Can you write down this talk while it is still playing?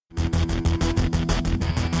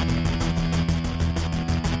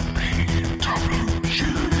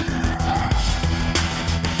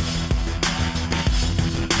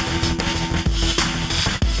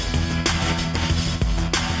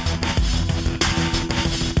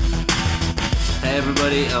Hey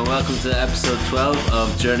everybody, and welcome to episode 12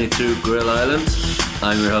 of Journey Through Grill Island.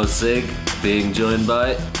 I'm your host Sig, being joined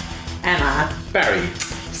by Emma, Barry,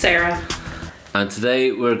 Sarah, and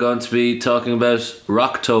today we're going to be talking about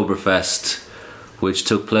Rocktoberfest, which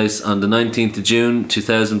took place on the 19th of June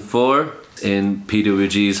 2004 in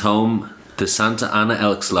PWG's home, the Santa Ana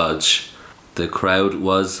Elks Lodge. The crowd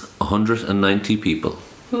was 190 people.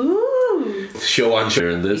 Ooh. show on show.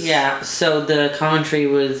 During this. Yeah, so the commentary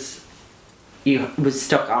was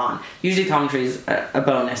stuck on. Usually commentary is a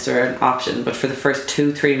bonus or an option, but for the first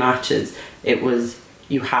 2-3 matches it was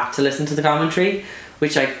you had to listen to the commentary,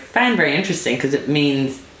 which I found very interesting because it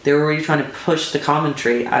means they were really trying to push the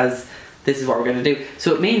commentary as this is what we're going to do.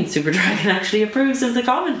 So it means Super Dragon actually approves of the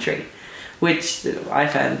commentary, which I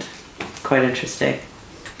found quite interesting.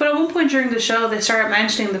 But at one point during the show, they started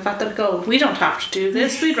mentioning the fact that, we don't have to do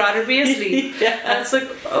this, we'd rather be asleep. Yeah. And it's like,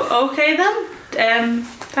 okay then.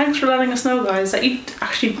 Thanks for letting us know, guys, that you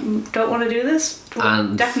actually don't want to do this.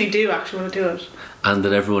 And definitely do actually want to do it. And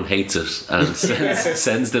that everyone hates it and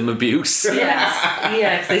sends them abuse.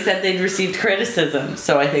 Yes, they said they'd received criticism,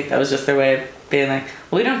 so I think that was just their way of being like,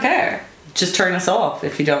 we don't care. Just turn us off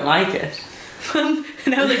if you don't like it.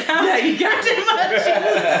 No, they can't. Yeah, you can't too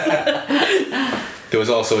much. There was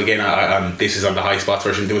also, again, this is on the high spots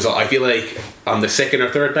version, I feel like on the second or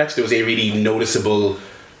third match there was a really noticeable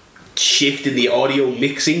shift in the audio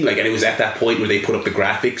mixing, and it was at that point where they put up the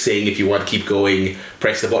graphics saying if you want to keep going,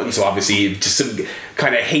 press the button. So obviously just some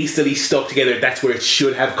kind of hastily stuck together, that's where it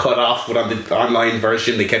should have cut off, but on the online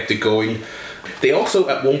version they kept it going. They also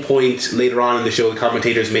at one point later on in the show, the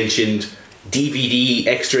commentators mentioned DVD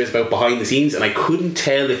extras about behind the scenes, and I couldn't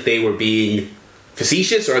tell if they were being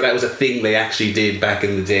facetious or that was a thing they actually did back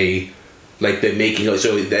in the day, like the making of,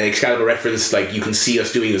 so the Excalibur reference, like you can see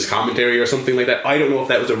us doing this commentary or something like that. I don't know if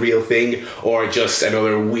that was a real thing or just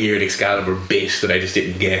another weird Excalibur bit that I just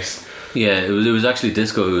didn't get. Yeah, it was actually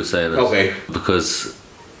Disco who was saying it. Okay. Because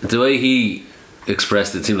the way he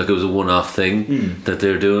expressed it seemed like it was a one-off thing that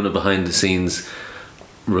they were doing, a behind-the-scenes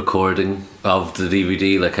recording of the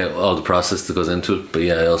DVD, like how, all the process that goes into it. But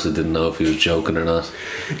yeah, I also didn't know if he was joking or not.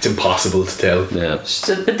 It's impossible to tell. Yeah.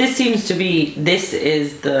 So, but this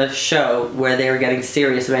is the show where they were getting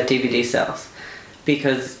serious about DVD sales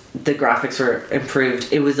because the graphics were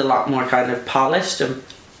improved. It was a lot more kind of polished, and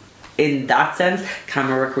in that sense,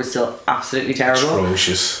 camera work was still absolutely terrible.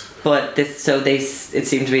 Atrocious. But it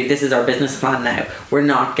seemed to be, this is our business plan now. We're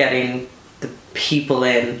not getting the people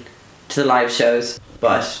in to the live shows,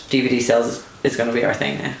 but DVD sales is going to be our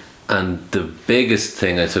thing now. And the biggest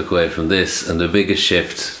thing I took away from this, and the biggest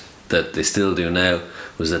shift that they still do now,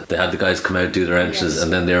 was that they had the guys come out, do their entrances,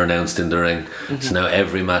 and then they're announced in the ring. So now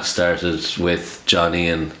every match started with John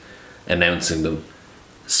Ian announcing them.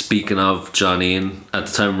 Speaking of John Ian, at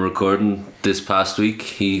the time of recording this past week,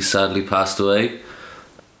 he sadly passed away.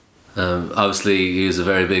 Obviously he was a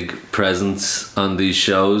very big presence on these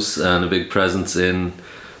shows and a big presence in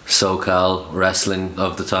SoCal wrestling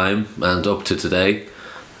of the time and up to today,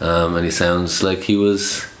 and he sounds like he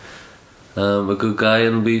was a good guy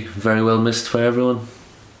and will be very well missed by everyone.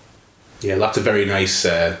 Yeah, lots of very nice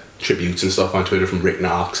tributes and stuff on Twitter from Rick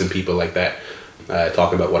Knox and people like that,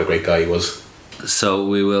 talking about what a great guy he was. So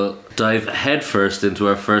we will dive headfirst into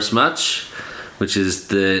our first match, which is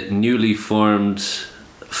the newly formed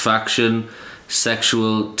faction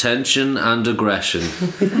Sexual Tension and Aggression.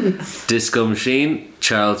 Disco Machine,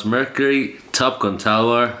 Charles Mercury, Top Gun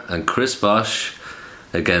Talwar and Chris Bosch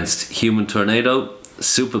against Human Tornado,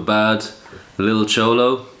 Super Bad, Lil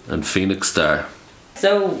Cholo and Phoenix Star.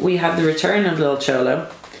 So we have the return of Lil Cholo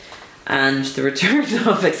and the return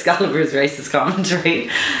of Excalibur's racist commentary.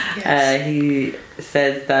 Yes. He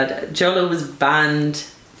says that Cholo was banned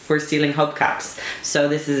for stealing hubcaps, so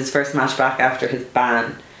this is his first match back after his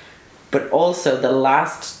ban. But also the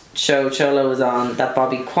last show Cholo was on, that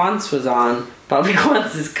Bobby Quance was on, Bobby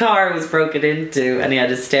Quance's car was broken into and he had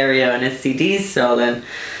his stereo and his CDs stolen,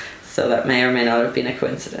 so that may or may not have been a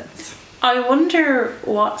coincidence. I wonder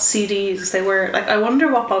what CDs they were. I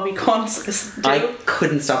wonder what Bobby Quance is doing. I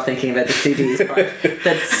couldn't stop thinking about the CDs part.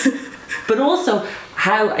 But also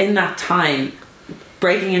how in that time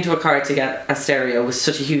breaking into a car to get a stereo was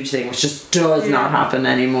such a huge thing, which just does not happen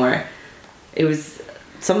anymore. It was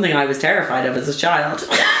something I was terrified of as a child.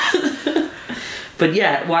 But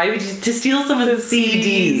yeah, why would you to steal some of the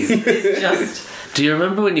CDs? It's just. Do you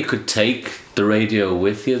remember when you could take the radio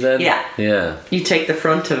with you then? Yeah. You take the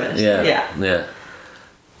front of it. Yeah.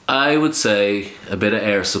 I would say a bit of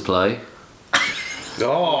air supply.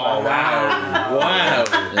 Oh, wow.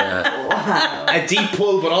 Yeah. Wow. A deep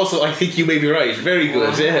pull, but also I think you may be right. Very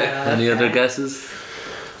good, yeah. Any other guesses?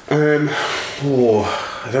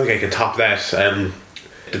 I don't think I can top that.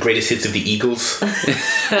 The greatest hits of the Eagles.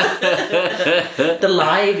 The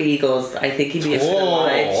live Eagles, I think he'd be a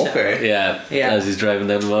live show. Okay. Yeah, Yeah. as he's driving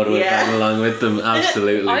down the motorway, Yeah. bang along with them,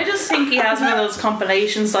 absolutely. I just think he has one of those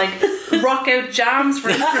compilations like rock out jams for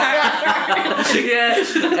his car.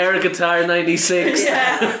 Yeah, air guitar 96.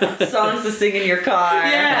 Yeah. Songs to sing in your car.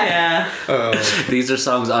 Yeah. These are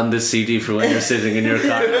songs on this CD for when you're sitting in your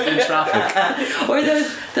car in traffic. Or those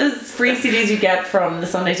free CDs you get from the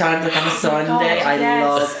Sunday Times like on a Sunday. God, I yes.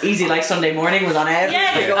 love Easy Like Sunday Morning was on every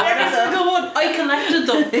Yes, single one every of them. single one. I collected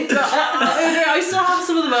them. I still have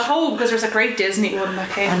some of them at home because there's a great Disney one that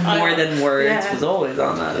came. And More Than Words Yeah. was always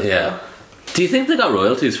on that as Yeah. well. Do you think they got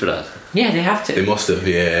royalties for that? Yeah, they have They to. must have,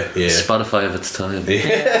 yeah. Spotify of its time.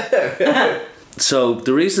 Yeah. So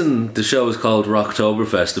the reason the show is called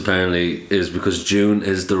Rocktoberfest apparently is because June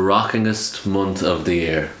is the rockingest month of the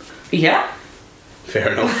year. Yeah.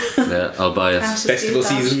 Fair enough. Yeah, I'll buy it. Can't Festival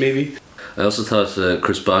dispute that. season, maybe. I also thought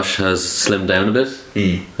Chris Bosh has slimmed down a bit.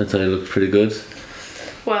 I thought he looked pretty good.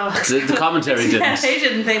 Well, The commentary didn't. Yeah, they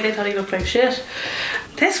didn't think, they thought he looked like shit.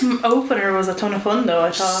 This opener was a ton of fun though,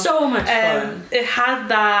 I thought. So much fun. It had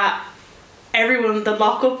that the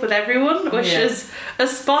lock up with everyone, which Yeah. is a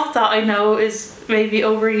spot that I know is maybe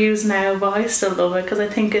overused now, but I still love it because I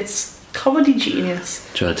think it's comedy genius.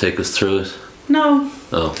 Do you want to take us through it? No.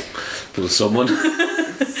 Oh, there was someone.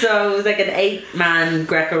 So it was like an 8-man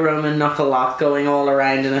Greco-Roman knuckle lock going all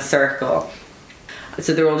around in a circle.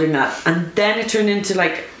 So they were all doing that. And then it turned into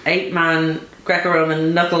like 8-man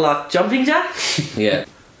Greco-Roman knuckle lock jumping jack. Yeah.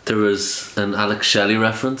 There was an Alex Shelley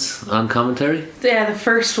reference on commentary. Yeah, the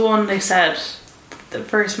first one they said, the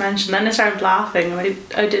first mention, then they started laughing and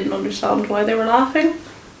I didn't understand why they were laughing.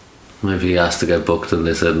 Maybe he asked to get booked and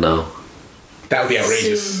they said no. That would be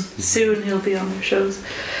outrageous. Soon he'll be on their shows.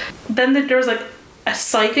 Then there was like a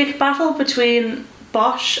psychic battle between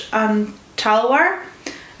Bosch and Talwar,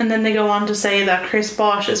 and then they go on to say that Chris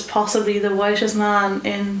Bosch is possibly the whitest man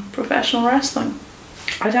in professional wrestling.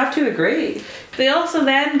 I'd have to agree. They also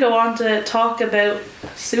then go on to talk about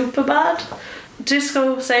Superbad.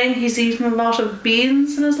 Disco saying he's eaten a lot of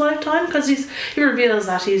beans in his lifetime because he reveals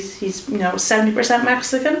that he's 70%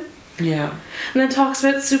 Mexican. Yeah. And then talks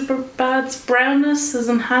about Superbad's brownness is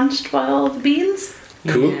enhanced by all the beans.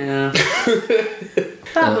 Cool. Yeah.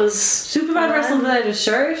 That was Superbad wrestled without a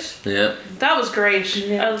shirt. Yeah. That was great.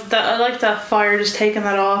 Yeah. I like that Fire just taking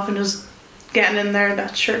that off and just getting in there.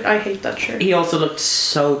 That shirt, I hate that shirt. He also looked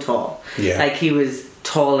so tall. Yeah. Like he was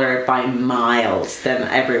taller by miles than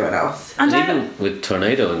everyone else. And I- even with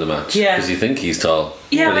Tornado in the match. Yeah. Because you think he's tall.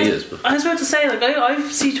 Yeah, Well, he I- is. But I was about to say, like, I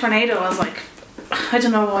see Tornado as like, I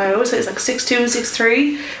don't know why I always say it's like 6'2",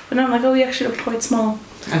 6'3", but now I'm like, oh, he actually looked quite small.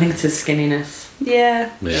 I think it's his skinniness.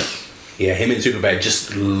 Yeah. yeah. Yeah, him and Superbad,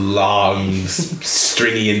 just long,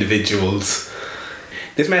 stringy individuals.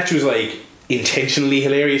 This match was like intentionally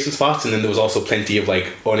hilarious in spots, and then there was also plenty of like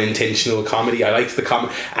unintentional comedy. I liked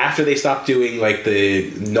the after they stopped doing like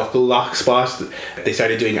the knuckle lock spot, they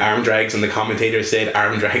started doing arm drags, and the commentator said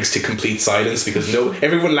arm drags to complete silence because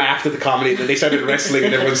everyone laughed at the comedy, and then they started wrestling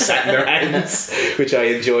and everyone sat in their hands, which I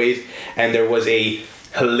enjoyed. And there was a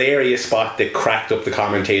hilarious spot that cracked up the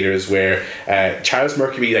commentators where Charles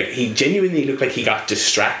Mercury, like, he genuinely looked like he got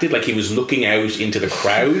distracted, like he was looking out into the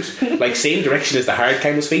crowd, like same direction as the hard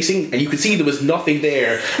cam was facing, and you could see there was nothing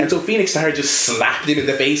there, and so Phoenix Star just slapped him in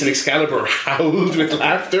the face and Excalibur howled with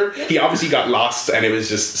laughter. He obviously got lost, and it was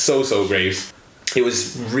just so great. It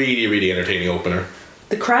was really, really entertaining opener.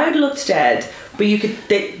 The crowd looked dead, but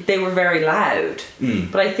they were very loud.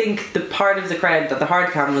 But I think the part of the crowd that the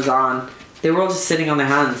hard cam was on, they were all just sitting on their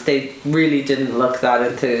hands. They really didn't look that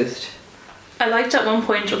enthused. I liked at one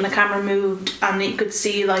point when the camera moved and you could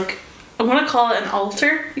see, like, I want to call it an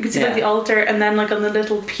altar. You could see like the altar, and then like on the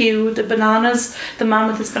little pew, the man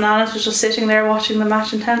with his bananas was just sitting there watching the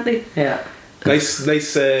match intently. Yeah. Nice,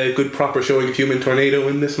 good proper showing of Human Tornado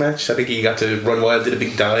in this match. I think he got to run wild, did a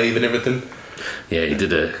big dive and everything. Yeah, he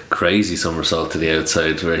did a crazy somersault to the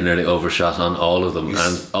outside where he nearly overshot on all of them,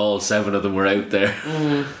 and all 7 of them were out there.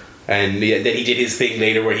 And then he did his thing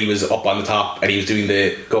later where he was up on the top and he was doing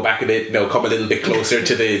the go back a bit, no, come a little bit closer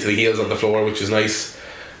to the heels on the floor, which was nice.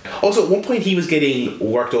 Also, at one point he was getting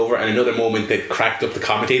worked over, and another moment that cracked up the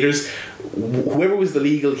commentators, whoever was the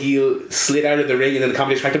legal heel slid out of the ring, and then the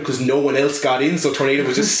commentators cracked up because no one else got in, so Tornado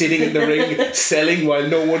was just sitting in the ring selling while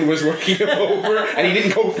no one was working him over, and he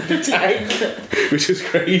didn't go for the tag, which was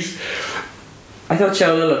great. I thought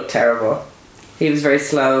Shola looked terrible. He was very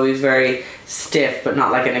slow, he was very stiff, but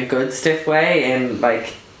not like in a good stiff way, and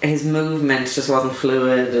like his movement just wasn't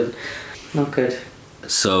fluid and not good.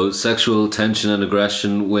 So sexual tension and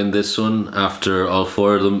aggression win this one after all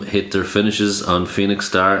four of them hit their finishes on Phoenix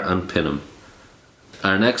Star and Pinham.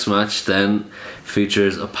 Our next match then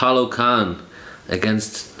features Apollo Khan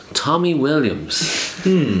against Tommy Williams.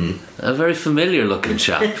 A very familiar looking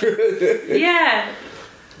chap. Yeah.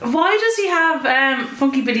 Why does he have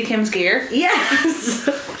Funky Billy Kim's gear? Yes.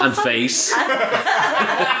 And face.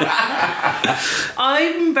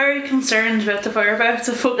 I'm very concerned about the whereabouts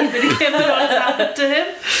of Funky Billy Kim and what has happened to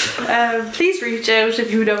him. Please reach out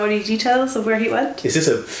if you know any details of where he went. Is this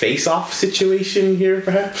a face-off situation here,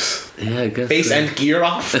 perhaps? Yeah, I guess Face so. and gear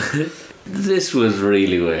off? This was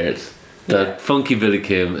really weird. That Funky Billy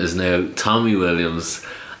Kim is now Tommy Williams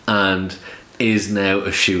and is now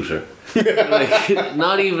a shooter. Like,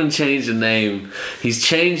 not even changed the name. He's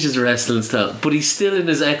changed his wrestling style, but he's still in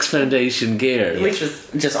his X Foundation gear. Which was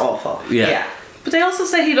just awful. Yeah. But they also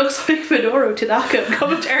say he looks like Minoru Tanaka in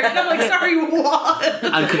commentary. And I'm like, sorry, what?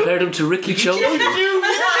 And compared him to Ricky Choshi. I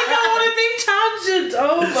go on a big tangent.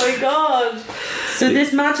 Oh my god. So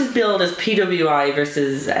this match is billed as PWI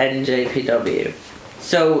versus NJPW.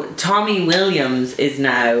 So Tommy Williams is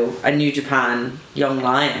now a New Japan Young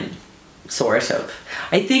Lion, sort of.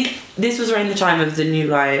 I think this was around the time of the New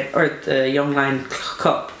Lion or the Young Lion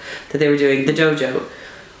Cup that they were doing, the dojo,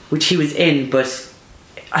 which he was in, but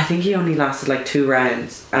I think he only lasted like 2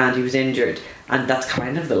 rounds and he was injured, and that's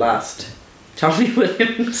kind of the last Tommy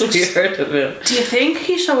Williams we heard of him. Do you think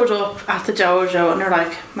he showed up at the dojo and they're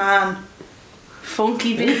like, man,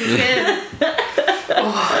 Funky Billy Kim.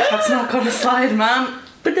 Oh, that's not gonna slide, man.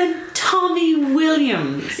 But then Tommy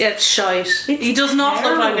Williams. Yeah, it's shite. He does not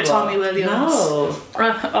look like a Tommy Williams. No.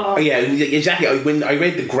 Oh, yeah, exactly. When I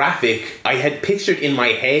read the graphic, I had pictured in my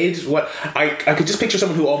head what I could just picture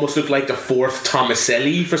someone who almost looked like the 4th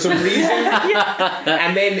Tomaselli for some reason.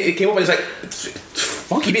 And then it came up and it's like,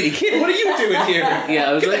 Funky Billy Kim, what are you doing here? Yeah,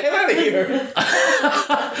 I was Get like, the hell out of here.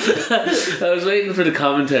 I was waiting for the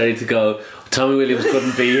commentary to go, Tommy Williams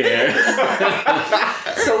couldn't be here.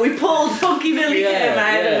 So we pulled Funky Billy Kim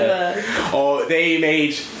out of Oh, they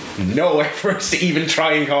made no efforts to even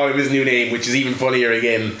try and call him his new name, which is even funnier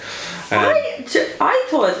again. I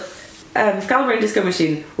thought Excalibur and Disco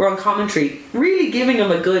Machine were on commentary, really giving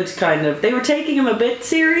him a good kind of. They were taking him a bit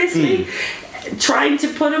seriously, trying to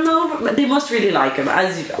put him over. But they must really like him,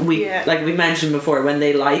 as we like we mentioned before. When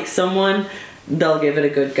they like someone, they'll give it a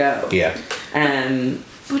good go. Yeah.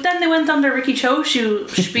 But then they went on their Ricky Choshu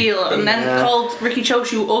spiel and then called Ricky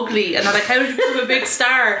Choshu ugly, and they're like, how did you become a big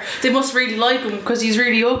star? They must really like him because he's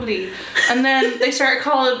really ugly. And then they started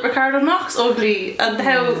calling Ricardo Knox ugly and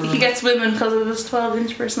how he gets women because of his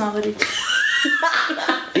 12-inch personality.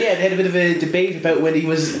 Yeah, they had a bit of a debate about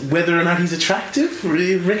whether or not he's attractive.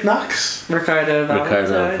 Rick Knox, Ricardo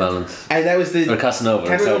Valance. and that was the Or Casanova.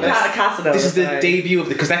 Casanova. This is the debut of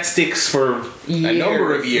because that sticks for a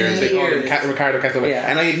number of years. They called him Ricardo Casanova,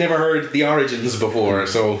 and I had never heard the origins before.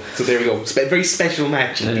 So there we go. Very special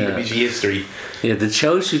match in PWG history. Yeah, the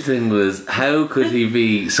Choshu thing was, how could he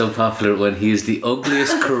be so popular when he is the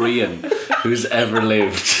ugliest Korean who's ever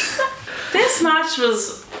lived? This match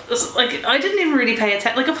was like, I didn't even really pay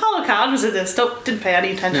attention. Like, Apollo Khan was in this, didn't pay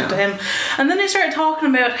any attention to him. And then they started talking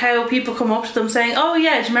about how people come up to them saying, oh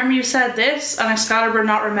yeah, do you remember you said this? And Excalibur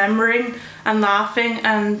not remembering and laughing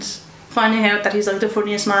and finding out that he's like the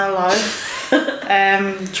funniest man alive.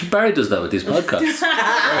 Barry does that with these podcasts.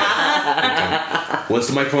 Once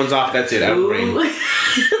the microphone's off, that's it. Out of brain.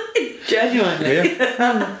 Genuinely.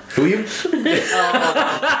 Yeah. Who are you?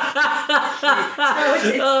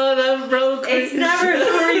 Oh, that broke. It's never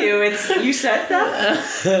for you. It's you said that.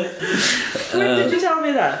 When did you tell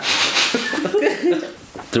me that?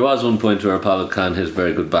 There was one point where Apollo Khan hit a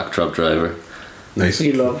very good backdrop driver. Nice.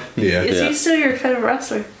 You love. Yeah. Is he still your favourite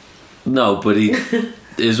wrestler? No, but he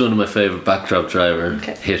is one of my favourite backdrop driver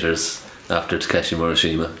Okay. hitters after Takeshi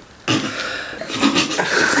Morishima.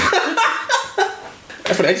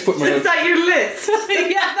 That's what I just put my Is that your list?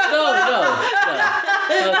 No.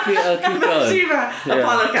 I'll keep going. Shiva,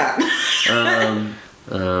 Apollo Khan.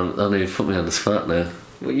 Don't even put me on the spot now.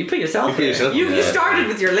 Well, you put yourself. You put yourself- You yeah. started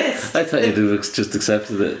with your list. I thought you'd have just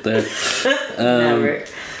accepted it there. Never.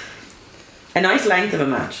 A nice length of a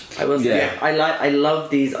match. I will say. Yeah. I love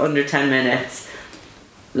these under 10 minutes.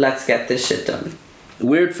 Let's get this shit done.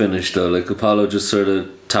 Weird finish though, like Apollo just sort of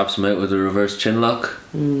taps him out with a reverse chin lock.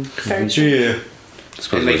 Yeah. I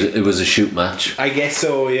suppose it was a shoot match. I guess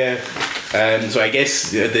so, yeah. So I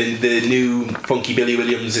guess the new Funky Billy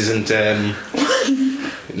Williams isn't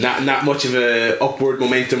not much of a upward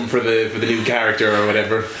momentum for the new character or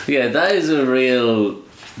whatever. Yeah, that is a real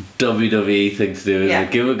WWE thing to do, isn't Yeah.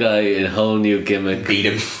 it? Give a guy a whole new gimmick Beat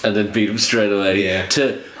him. and then beat him straight away. Yeah.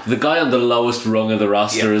 To the guy on the lowest rung of the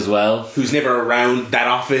roster Yeah. as well. Who's never around that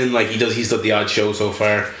often. Like he's done the odd show so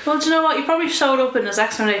far. Well, do you know what? You probably showed up in his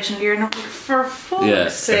explanation gear and I'm like, for fuck's Yeah.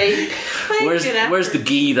 sake. Where's the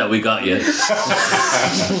gi that we got you?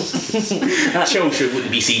 Chosha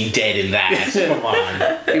wouldn't be seen dead in that. Come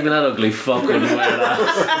on. Even that ugly fuck wouldn't wear that.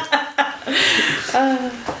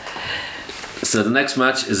 So the next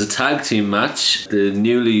match is a tag team match. The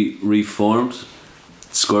newly reformed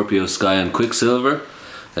Scorpio Sky and Quicksilver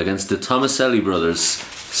against the Tomaselli brothers.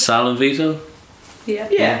 Sal and Vito? Yeah.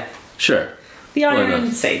 Yeah. Sure. The Why Iron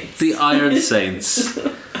not? Saints. The Iron Saints.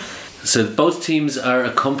 So both teams are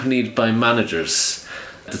accompanied by managers.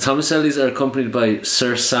 The Tomasellis are accompanied by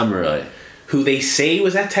Sir Samurai. Who they say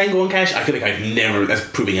was at Tango and Cash. I feel like I've never. That's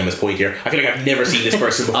proving Emma's point here. I feel like I've never seen this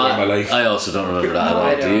person before in my life. I also don't remember that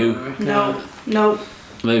at all. Do you? No.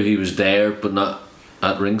 Maybe he was there, but not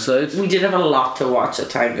at ringside. We did have a lot to watch at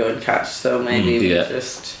Tango and Catch, so maybe we yeah.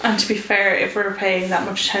 just... And to be fair, if we're paying that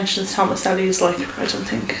much attention to Thomas Elliot's, like, I don't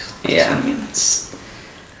think. Yeah. I mean, it's.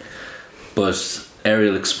 But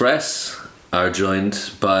Aerial Express are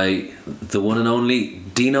joined by the one and only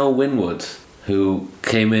Dino Winwood, who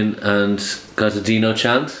came in and got a Dino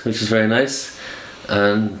chant, which was very nice,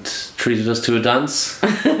 and treated us to a dance,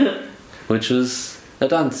 which was a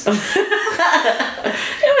dance.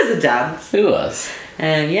 It was a dance. It was.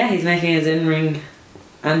 Yeah, he's making his in-ring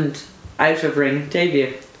and out-of-ring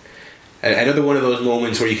debut. Another one of those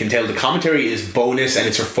moments where you can tell the commentary is bonus and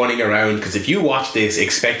it's for funning around, because if you watch this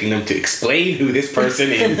expecting them to explain who this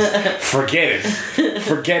person is, forget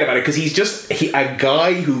about it, because he's just a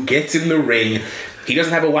guy who gets in the ring. He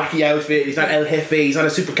doesn't have a wacky outfit. He's not El Jefe. He's not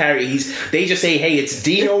a super carry. They just say, "Hey, it's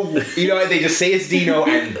Dino." You know, they just say it's Dino,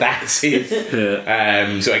 and that's it.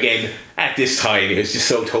 Yeah. So again, at this time, it's just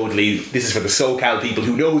so totally. This is for the SoCal people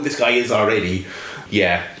who know who this guy is already.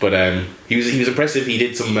 Yeah, but he was impressive. He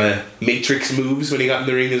did some Matrix moves when he got in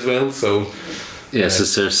the ring as well. So yeah, so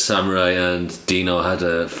Sir Samurai and Dino had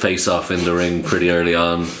a face-off in the ring pretty early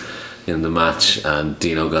on in the match, and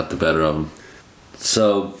Dino got the better of him.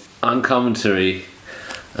 So on commentary,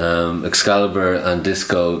 Excalibur and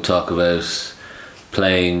Disco talk about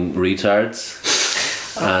playing retards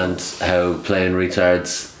and how playing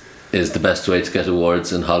retards is the best way to get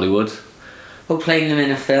awards in Hollywood. Oh, playing them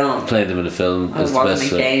in a film. Playing them in a film It is the best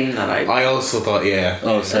wasn't a way. game that I also thought, yeah.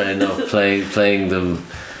 Oh, sorry, no. Playing them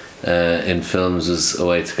in films is a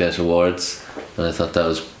way to get awards, and I thought that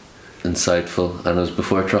was insightful, and it was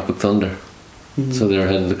before Tropic Thunder. So they were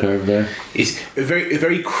ahead of the curve there. It's a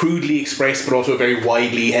very crudely expressed, but also a very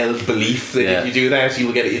widely held belief that if you do that, you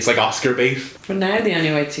will get it. It's like Oscar bait. But now the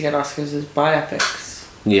only way to get Oscars is biopics.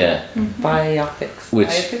 Yeah. Biopics. Which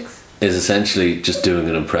Biopics? is essentially just doing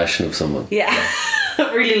an impression of someone. Yeah.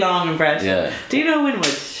 Really long impression. Yeah. Do you know Winwood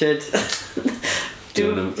should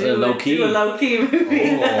Do a low-key. Do a low-key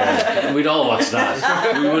movie. We'd all watch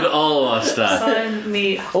that. We would all watch that. Sign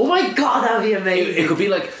me. Oh my god, that would be amazing. It could be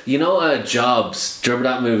like, Jobs. Do you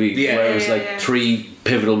remember that movie? Yeah. Where it was like 3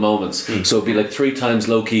 pivotal moments. So it'd be like 3 times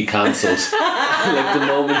low-key cancelled. Like the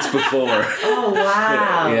moments before. Oh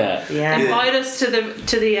wow. Yeah. Yeah. Invite us to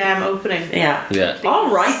the opening. Yeah. Yeah. I'll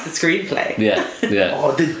write the screenplay. Yeah. Yeah.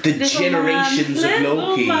 Oh, the generations man, of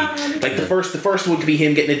Loki. little man. Like the first one could be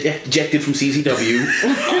him getting ejected from CCW.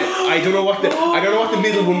 I don't know what the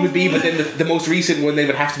middle one would be, but then the most recent one then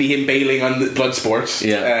would have to be him bailing on the Bloodsport.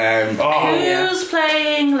 Yeah. Who's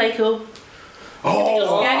playing Leiko?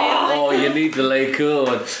 Oh, you need the lay cool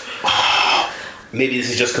one. Maybe this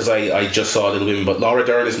is just because I just saw Little Women, but Laura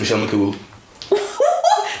Dern is Michelle McCool.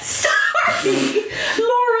 Sorry,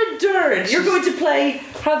 Laura Dern. You're going to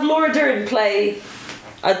have Laura Dern play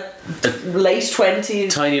a late 20s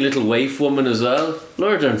Tiny little waif woman as well.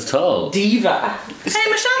 Laura Dern's tall. diva. Hey,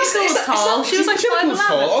 Michelle McCool was tall. She was like Michelle McCool's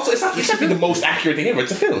tall. 5'11". Also, it's not the most accurate thing ever.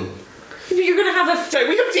 It's a film. You're going to have a. Sorry,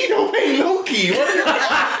 we have Dino playing Loki. What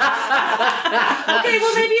Okay,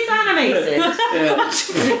 well maybe it's animated.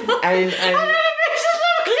 and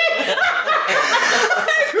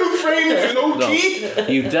who framed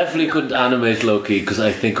Loki? You definitely couldn't animate Loki because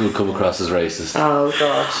I think it would come across as racist. Oh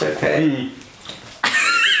gosh. Okay.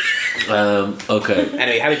 Okay.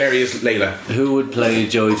 Anyway, Halle Berry is Layla. Who would play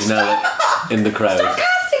Joey Janela in the crowd?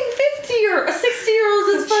 Casting 60-year-olds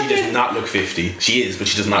is She fucking. does not look 50. She is, but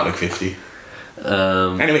she does not look 50.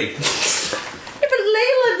 Anyway. Yeah, but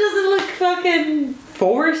Layla doesn't look fucking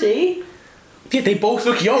 40. Yeah, they both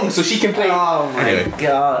look young, so she can play. Oh my Anyway.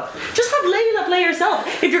 god. Just have Layla play herself.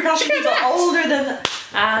 If you're casting people older than.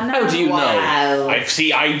 How do you know? Wow.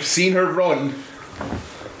 I've seen her run.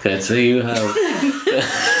 Can't say you have.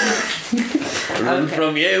 Run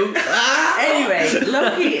from you. Anyway,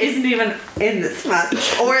 Loki isn't even in this match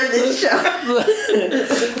or this show.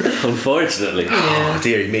 Unfortunately. Oh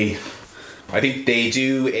dear me. I think they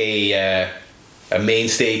do a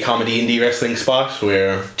mainstay comedy indie wrestling spot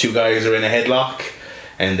where two guys are in a headlock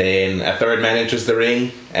and then a third man enters the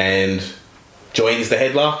ring and joins the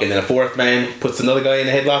headlock, and then a fourth man puts another guy in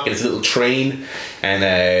the headlock, and it's a little train, and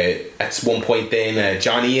at one point then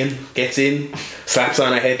John Ian gets in, slaps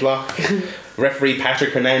on a headlock. Referee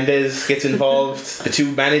Patrick Hernandez gets involved, the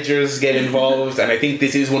two managers get involved, and I think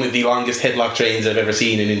this is one of the longest headlock trains I've ever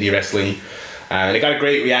seen in indie wrestling. And it got a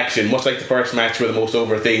great reaction, much like the first match where the most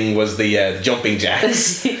over thing was the jumping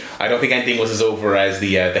jacks. I don't think anything was as over as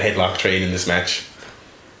the headlock train in this match.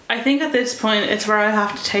 I think at this point it's where I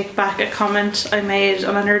have to take back a comment I made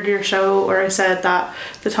on an earlier show where I said that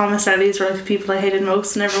the Thomas Ellys were like the people I hated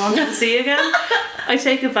most and never wanted to see again. I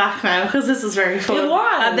take it back now because this is very fun. It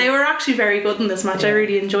was. And they were actually very good in this match. I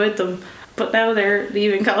really enjoyed them. But now they're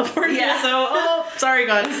leaving California, so sorry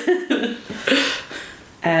guys.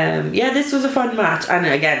 This was a fun match, and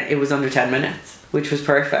again, it was under 10 minutes, which was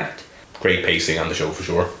perfect. Great pacing on the show for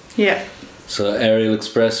sure. Yeah. So Aerial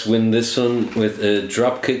Express win this one with a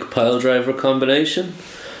dropkick piledriver combination,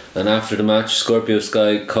 and after the match Scorpio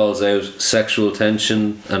Sky calls out sexual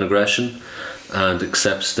tension and aggression and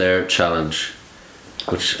accepts their challenge,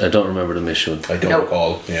 which I don't remember them issuing. I don't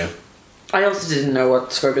recall, yeah. I also didn't know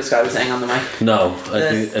what Scorpio Sky was saying on the mic. No, I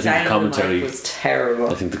think the sound of commentary mic was terrible.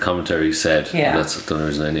 I think the commentary said, that's the only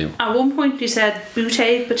reason I knew. At one point you said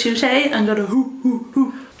bootay, batute, and got a hoo hoo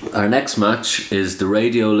hoo. Our next match is the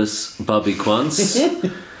radioless Bobby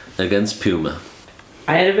Quance against Puma.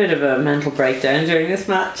 I had a bit of a mental breakdown during this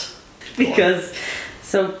match because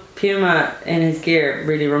so Puma in his gear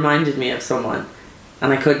really reminded me of someone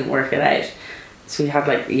and I couldn't work it out. So he had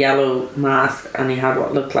like a yellow mask and he had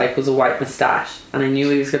what looked like was a white moustache, and I knew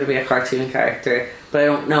he was going to be a cartoon character, but I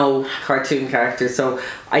don't know cartoon characters, so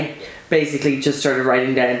I basically just started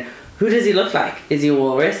writing down, who does he look like? Is he a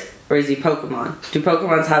walrus or is he Pokemon? Do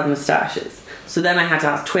Pokemons have moustaches? So then I had to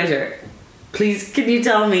ask Twitter, please can you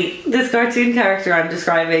tell me this cartoon character I'm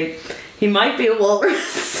describing, he might be a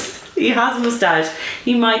walrus, he has a moustache,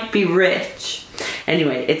 he might be rich.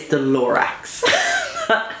 Anyway, it's the Lorax.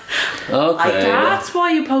 Okay. That's why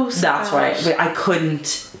you posted That's that. why I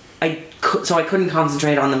couldn't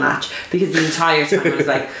concentrate on the match because the entire time I was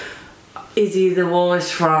like, is he the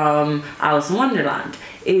walrus from Alice in Wonderland?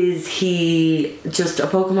 Is he just a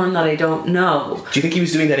Pokemon that I don't know? Do you think he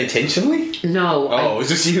was doing that intentionally? No. Oh, it was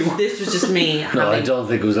just you. This was just me. No, I don't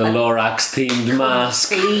think it was a Lorax themed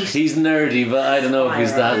mask. He's nerdy, but I don't know if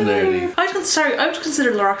he's that nerdy. I would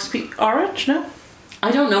consider Lorax to be orange, no? I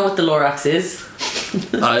don't know what the Lorax is.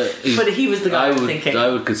 But he was the guy I was thinking. I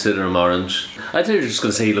would consider him orange. I thought you were just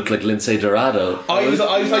going to say he looked like Lindsay Dorado. I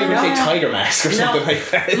thought you were going to say Tiger Mask or something like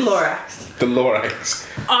that. Lorax. The Lorax.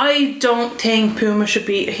 I don't think Puma should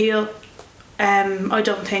be a heel. I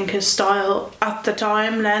don't think his style at the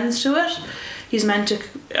time lends to it. He's meant to.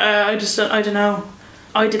 I don't know.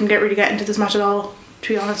 I didn't really get into this match at all,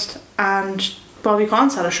 to be honest. And Bobby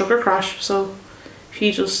Quance had a sugar crash, so he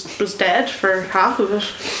just was dead for half of it.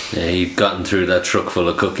 Yeah, he'd gotten through that truck full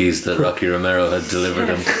of cookies that Rocky Romero had delivered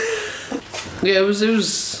him. Yeah, it was.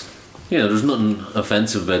 There's nothing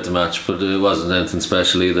offensive about the match, but it wasn't anything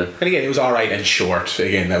special either. And again, it was alright and short.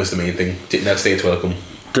 Again, that was the main thing. Didn't outstay its welcome.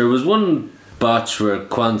 There was one botch where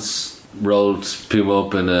Quance rolled Puma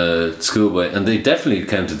up in a schoolboy, and they definitely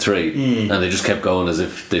counted 3, and they just kept going as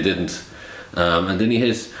if they didn't. And then he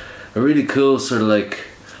hit a really cool sort of like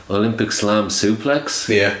Olympic slam suplex.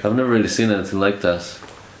 Yeah. I've never really seen anything like that.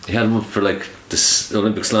 He had him up for like this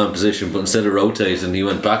Olympic slam position, but instead of rotating, he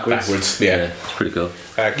went backwards. Yeah. It's pretty cool.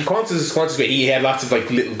 Quance is great. He had lots of like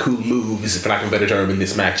little cool moves, for lack of a better term, in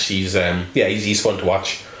this match. He's fun to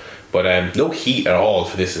watch. But no heat at all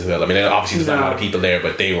for this as well. I mean, obviously there's not a lot of people there,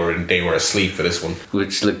 but they were asleep for this one.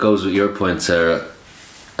 Which like goes with your point, Sarah,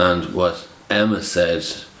 and what Emma said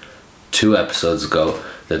 2 episodes ago,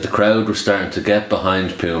 that the crowd were starting to get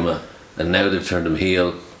behind Puma, and now they've turned him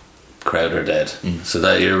heel. Crowd are dead. So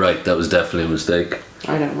that you're right. That was definitely a mistake.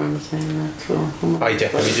 I don't remember saying that. So I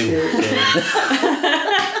definitely do.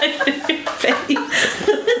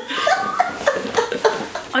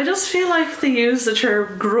 I just feel like they use the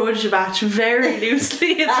term grudge match very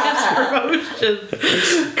loosely in this promotion.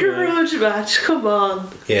 Grudge match, come on.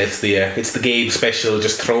 Yeah, it's the Gabe special,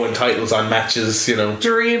 just throwing titles on matches,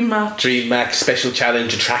 Dream match, special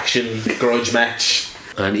challenge, attraction, grudge match.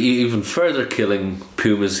 And even further killing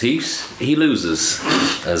Puma's heat, he loses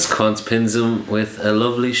as Quance pins him with a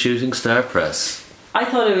lovely shooting star press. I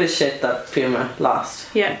thought it was shit that Puma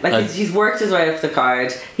lost. Yeah. Like he's worked his way up the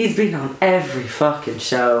card. He's been on every fucking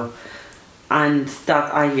show, and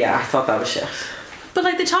I thought that was shit. But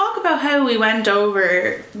like they talk about how we went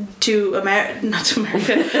over to not to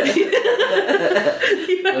America.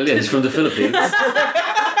 Well, yeah, he's from the Philippines.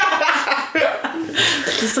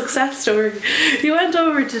 The success story. He went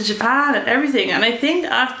over to Japan and everything, and I think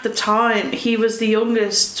at the time he was the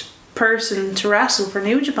youngest person to wrestle for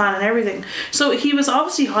New Japan and everything. So he was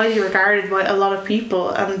obviously highly regarded by a lot of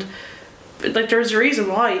people, and like there's a reason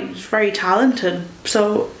why he's very talented.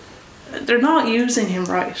 So they're not using him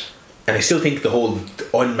right. And I still think the whole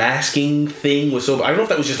unmasking thing was so... I don't know if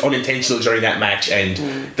that was just unintentional during that match and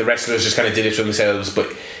the wrestlers just kind of did it for themselves,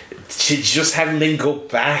 but to just have him then go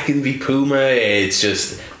back and be Puma, it's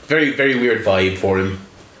just very, very weird vibe for him.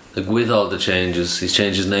 Like with all the changes, he's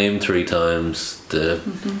changed his name 3 times. The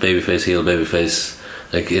babyface, heel, babyface.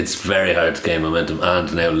 Like it's very hard to gain momentum,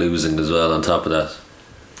 and now losing as well on top of that.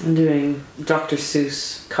 I'm doing Dr.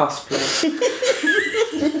 Seuss cosplay.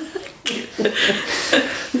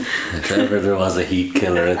 If ever there was a heat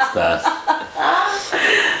killer, it's that.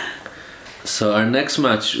 So our next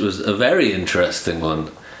match was a very interesting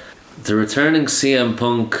one. The returning CM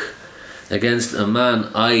Punk against a man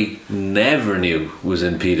I never knew was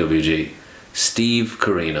in PWG, Steve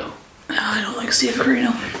Corino. I don't like Steve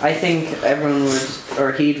Corino. I think everyone would,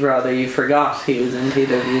 or he'd rather you forgot he was in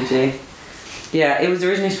PWG. Yeah, it was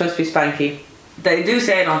originally supposed to be Spanky. They do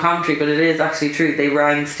say it on commentary, but it is actually true. They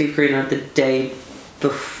rang Steve Corino the day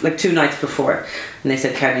like 2 nights before, and they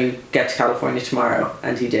said, can you get to California tomorrow?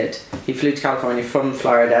 And he did. He flew to California from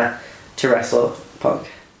Florida to wrestle Punk.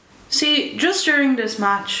 See, just during this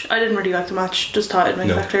match, I didn't really like the match. Just thought it'd make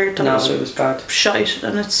that clear. No, it was bad. Shite,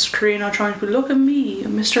 and it's Corino trying to be, look at me,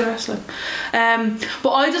 I'm Mr. Wrestling.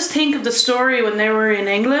 But I just think of the story when they were in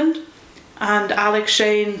England, and Alex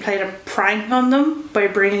Shane played a prank on them by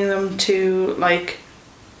bringing them to like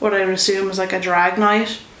what I would assume was like a drag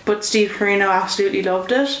night. But Steve Corino absolutely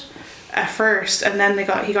loved it at first, and then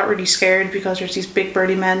he got really scared because there's these big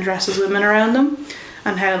burly men dressed as women around them,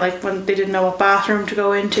 and how like when they didn't know what bathroom to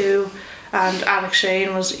go into, and Alex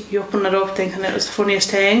Shane was yupping it up thinking it was the funniest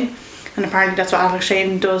thing, and apparently that's what Alex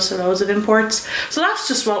Shane does to loads of imports. So that's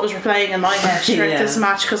just what was replaying in my head throughout this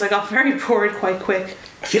match, because I got very bored quite quick.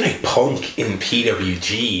 I feel like Punk in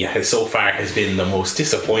PWG so far has been the most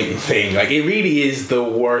disappointing thing. Like it really is the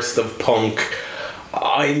worst of Punk.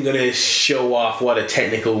 I'm gonna show off what a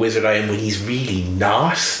technical wizard I am when he's really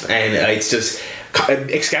not, and it's just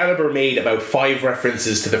Excalibur made about 5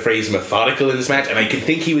 references to the phrase methodical in this match, and I could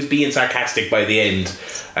think he was being sarcastic by the end.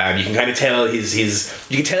 You can kind of tell you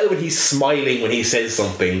can tell when he's smiling when he says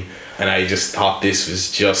something, and I just thought this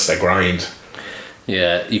was just a grind.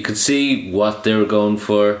 Yeah, you could see what they were going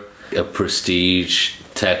for, a prestige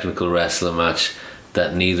technical wrestling match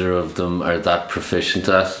that neither of them are that proficient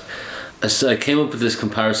at. So I came up with this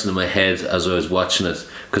comparison in my head as I was watching it,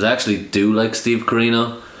 because I actually do like Steve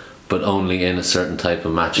Corino, but only in a certain type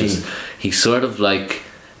of matches. He's sort of like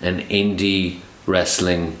an indie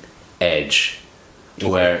wrestling Edge,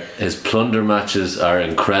 where his plunder matches are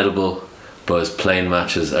incredible, but his plain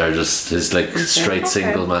matches are just his like straight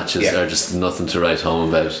single matches are just nothing to write home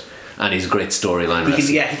about. And he's a great storyline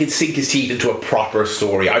wrestler. He can sink his teeth into a proper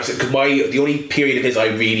story. Because the only period of his I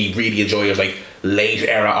really, really enjoy was like late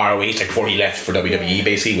era ROH, like before he left for WWE,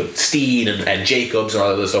 basically with Steen and Jacobs and all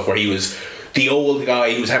that other stuff, where he was the old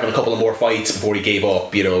guy who was having a couple of more fights before he gave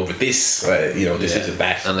up. But this, this isn't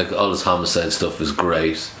that. And like all his homicide stuff was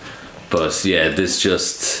great, but yeah, this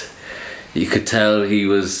just. You could tell he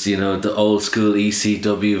was, the old school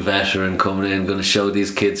ECW veteran coming in, going to show these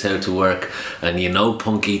kids how to work. And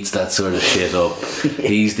Punk eats that sort of shit up.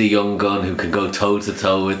 He's the young gun who can go toe to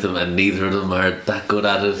toe with them, and neither of them are that good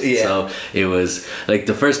at it. Yeah. So it was like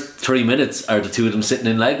the first 3 minutes are the two of them sitting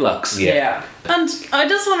in leg locks. Yeah. And I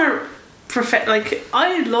just want to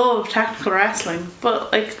I love technical wrestling,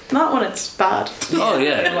 but not when it's bad. Oh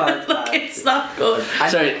yeah, it's not good.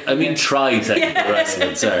 Try technical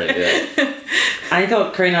wrestling. Sorry, yeah. I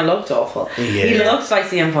thought Corino looked awful. Yeah. He looked like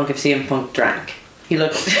CM Punk if CM Punk drank. He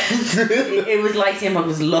looked. It was like CM Punk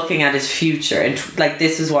was looking at his future and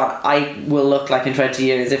this is what I will look like in 20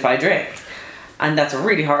 years if I drink, and that's a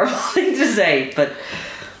really horrible thing to say, but.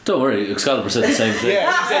 Don't worry, Excalibur said the same thing.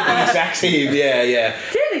 Yeah, he said the exact same. Yeah.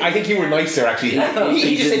 I think you were nicer actually.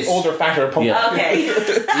 He just said older, fatter Punk. Yeah. Okay.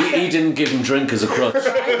 he didn't give him drink as a crutch.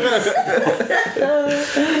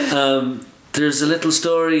 There's a little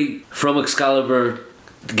story from Excalibur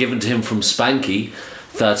given to him from Spanky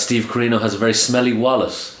that Steve Corino has a very smelly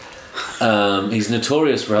wallet. He's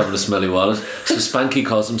notorious for having a smelly wallet, so Spanky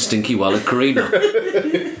calls him Stinky Wallet Carino.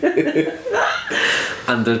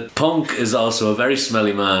 And the Punk is also a very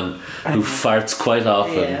smelly man who farts quite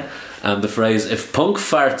often. Yeah. And the phrase, if Punk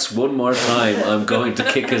farts one more time, I'm going to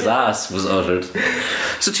kick his ass, was uttered.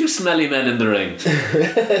 So two smelly men in the ring.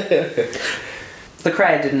 The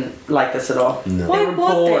crowd didn't like this at all. No. Why were would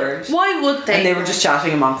bored. they? Why would they? And they were just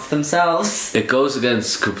chatting amongst themselves. It goes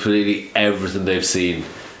against completely everything they've seen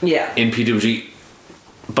Yeah. in PWG.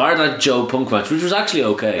 Bar that Joe Punk match, which was actually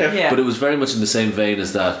okay, Yeah. but it was very much in the same vein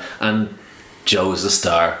as that. And Joe is a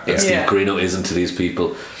star, and Yeah. Steve Yeah. Corino isn't to these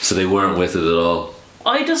people, so they weren't with it at all.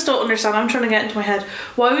 I just don't understand. I'm trying to get into my head.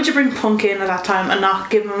 Why would you bring Punk in at that time and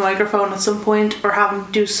not give him a microphone at some point or have him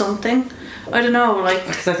do something? I don't know. Like,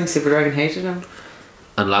 Because I think Super Dragon hated him.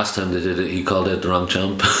 And last time they did it, he called out the wrong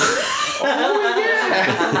champ.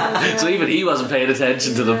 So even he wasn't paying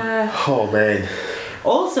attention to them. Oh man.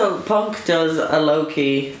 Also, Punk does a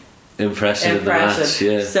low-key Impression in the match,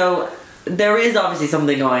 yeah. So there is obviously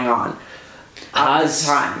something going on at this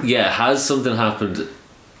time. Has something happened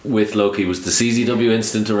with Loki? Was the CZW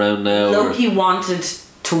incident around now? or- Loki wanted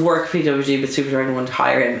to work PWG, but Super Dragon wanted to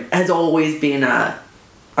hire him. Has always been a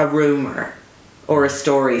rumor or a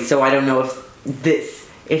story. So I don't know if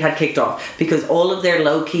it had kicked off because all of their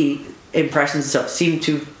Loki impressions and stuff seemed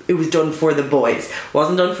to. It was done for the boys.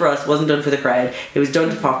 Wasn't done for us. Wasn't done for the crowd. It was done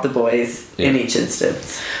to pop the boys in each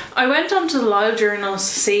instance. I went onto the live journals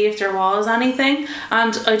to see if there was anything,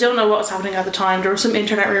 and I don't know what was happening at the time. There were some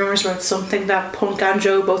internet rumours about something that Punk and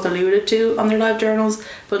Joe both alluded to on their live journals,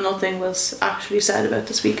 but nothing was actually said about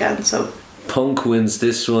this weekend. So Punk wins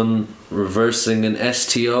this one, reversing an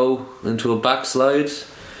STO into a backslide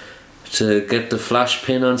to get the flash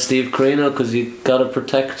pin on Steve Corino because you gotta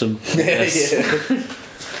protect him. Yes.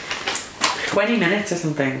 20 minutes or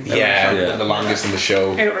something. Yeah, the longest in the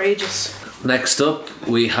show. outrageous. Next up,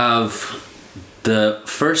 we have the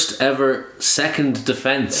first ever second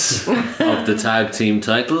defense of the tag team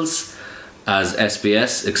titles as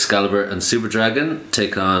SBS, Excalibur, and Super Dragon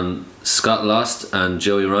take on Scott Lost and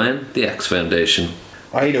Joey Ryan, the X Foundation.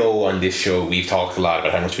 I know on this show we've talked a lot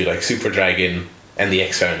about how much we like Super Dragon and the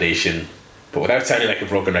X Foundation, but without sounding like a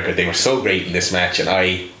broken record, they were so great in this match, and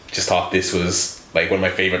I just thought this was like one of my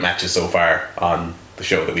favourite matches so far on the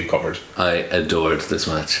show that we've covered. I adored this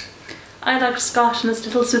match. I liked Scott in his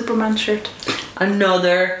little Superman shirt.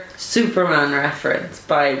 Another Superman reference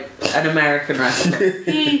by an American wrestler.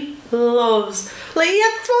 He loves, like, he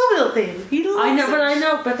had Smallville theme. He loves I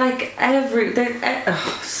know, it. but like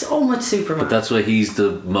so much Superman. But that's why he's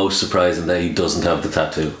the most surprising that he doesn't have the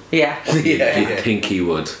tattoo. Yeah, You'd think he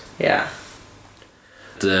would. yeah.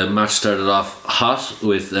 The match started off hot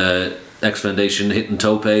with X Foundation hitting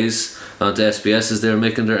topes onto SBS as they were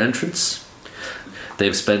making their entrance.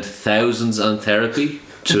 They've spent thousands on therapy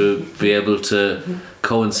to be able to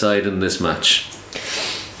coincide in this match.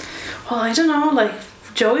 Well, I don't know, like,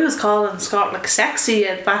 Joey was calling Scott like sexy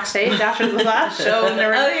at backstage after the last show, and they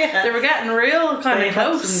were they were getting real kind of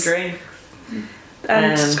close. Drink.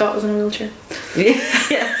 And Scott was in a wheelchair. Yeah,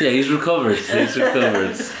 Yeah, he's recovered. He's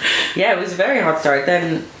recovered. yeah. It was a very hot start.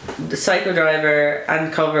 Then the Psycho Driver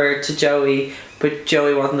and cover to Joey, but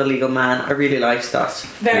Joey wasn't the legal man. I really liked that.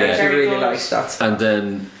 Very, Yeah. I very really good. liked that. And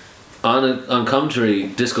then on commentary,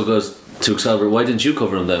 Disco goes to Excalibur, why didn't you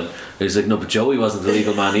cover him then? He's like, no, but Joey wasn't the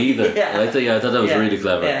legal man either. Yeah. I thought that was really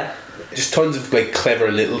clever. Yeah. Just tons of like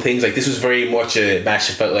clever little things. Like this was very much a match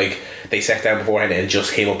that felt like they sat down beforehand and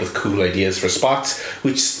just came up with cool ideas for spots,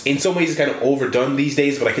 which in some ways is kind of overdone these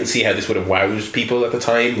days, but I can see how this would have wowed people at the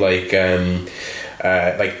time. Like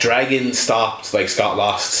Dragon stopped like Scott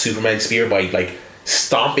Lost Superman spear by like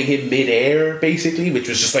stomping him mid-air basically, which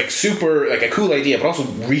was just like super like a cool idea, but also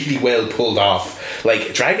really well pulled off.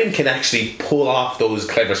 Like Dragon can actually pull off those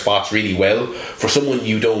clever spots really well for someone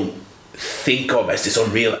you don't think of as this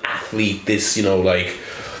unreal athlete, this, you know, like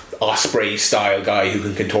Osprey style guy who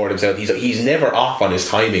can contort himself. He's never off on his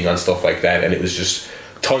timing on stuff like that, and it was just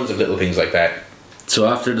tons of little things like that. So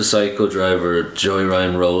after the Psycho Driver, Joey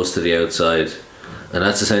Ryan rolls to the outside, and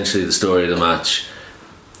that's essentially the story of the match.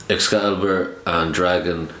 Excalibur and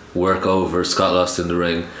Dragon work over Scott Lost in the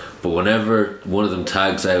ring, but whenever one of them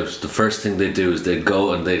tags out, the first thing they do is they'd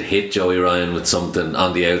go and they'd hit Joey Ryan with something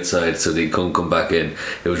on the outside so they couldn't come back in.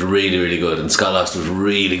 It was really, really good, and Scott Lost was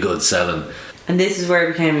really good selling. And this is where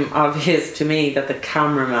it became obvious to me that the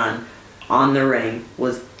cameraman on the ring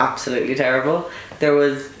was absolutely terrible. There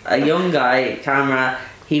was a young guy camera.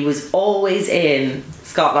 He was always in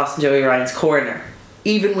Scott Lost and Joey Ryan's corner.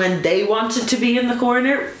 Even when they wanted to be in the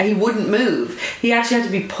corner, he wouldn't move. He actually had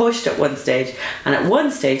to be pushed at one stage. And at one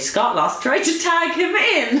stage, Scott Lost tried to tag him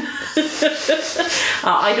in.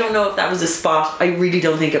 I don't know if that was a spot. I really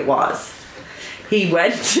don't think it was. He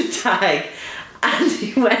went to tag and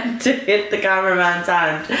he went to hit the cameraman's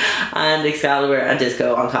hand, and Excalibur and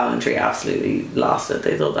Disco on commentary absolutely lost it.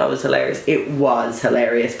 They thought that was hilarious. It was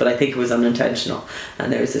hilarious, but I think it was unintentional.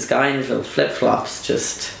 And there was this guy in his little flip-flops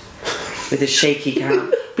just with a shaky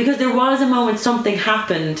cam. Because there was a moment something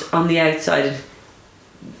happened on the outside and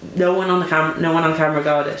no one on camera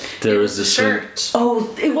got it. There was a shirt.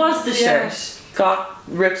 Oh, it was the shirt. Scott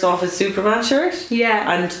rips off his Superman shirt.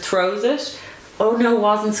 Yeah. And throws it. Oh no, it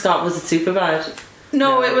wasn't Scott. Was it Superbad?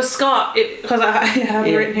 No, it was Scott. Because I have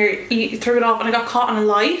it written here. He threw it off and it got caught in a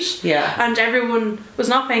light. Yeah. And everyone was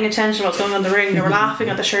not paying attention to what's going on in the ring. They were laughing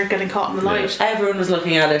at the shirt getting caught in the light. Everyone was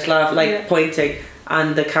looking at it, pointing,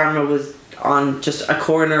 and the camera was on just a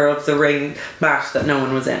corner of the ring mat that no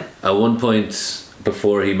one was in. At one point,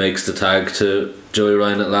 before he makes the tag to Joey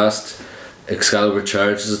Ryan at last, Excalibur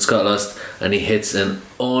charges at Scott Last and he hits an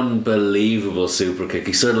unbelievable super kick.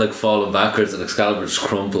 He's sort of like falling backwards and Excalibur just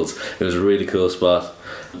crumples. It was a really cool spot.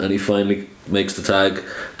 And he finally makes the tag.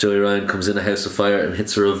 Joey Ryan comes in a House of Fire and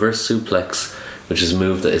hits a reverse suplex, which is a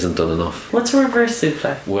move that isn't done enough. What's a reverse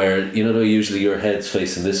suplex? Where, you know, usually your head's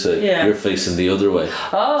facing this way, you're facing the other way.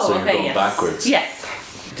 Oh, so you're okay, going backwards.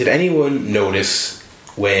 Yes. Did anyone notice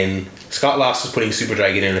when Scott Lost was putting Super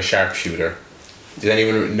Dragon in a sharpshooter? Did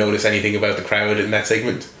anyone notice anything about the crowd in that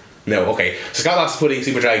segment? No, okay. So Scott Lost is putting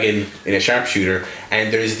Super Dragon in a sharpshooter,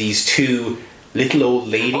 and there's these two little old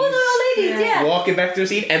ladies. Oh, the old ladies, yeah. Walking back to their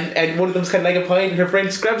seat, and one of them's kind of like a pine, and her friend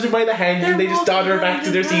grabs her by the hand, and they just dodge her back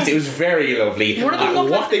to their seats. It was very lovely. One of them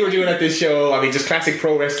looked what like they were doing at this show, I mean, just classic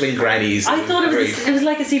pro wrestling grannies. I thought it was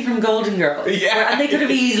like a scene from Golden Girls. Yeah. And they could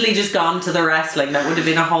have easily just gone to the wrestling. That would have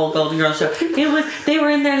been a whole Golden Girls show. They were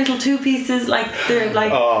in their little two pieces, they're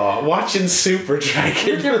like. Oh, watching Super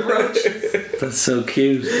Dragon. With their brooches. That's so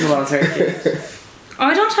cute. It was very cute.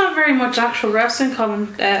 I don't have very much actual wrestling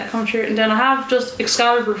commentary written down. I have just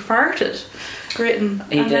Excalibur farted written.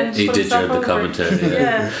 He did during the commentary.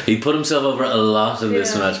 Yeah. He put himself over a lot in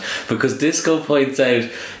this match because Disco points out,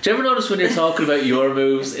 do you ever notice when you're talking about your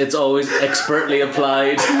moves, it's always expertly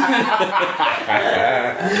applied?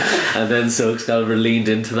 And then so Excalibur leaned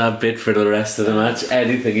into that bit for the rest of the match.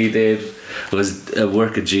 Anything he did was a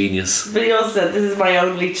work of genius. But he also said, this is my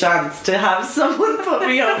only chance to have someone put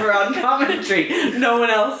me over on commentary. No one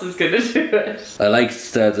else is going to do it. I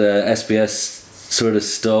liked that SBS sort of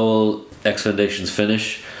stole X Foundation's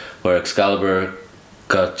finish, where Excalibur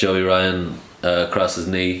got Joey Ryan across his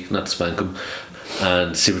knee, not to spank him,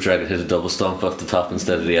 and Super Dragon hit a double stomp off the top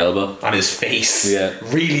instead of the elbow. On his face. Yeah.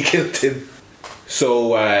 Really killed him.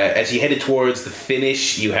 So as he headed towards the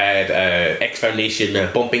finish, you had X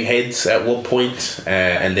Foundation bumping heads at one point,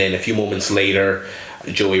 and then a few moments later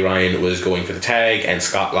Joey Ryan was going for the tag, and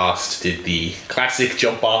Scott Lost did the classic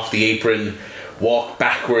jump off the apron, walk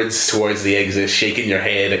backwards towards the exit, shaking your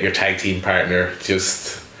head at your tag team partner,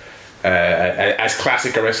 just as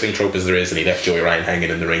classic a wrestling trope as there is, and he left Joey Ryan hanging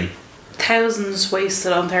in the ring. Thousands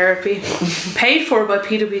wasted on therapy. Paid for by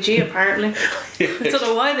PWG apparently. I don't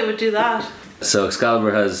know why they would do that. So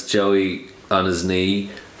Excalibur has Joey on his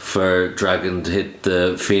knee for Dragon to hit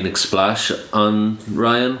the Phoenix Splash on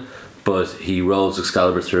Ryan, but he rolls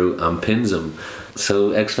Excalibur through and pins him.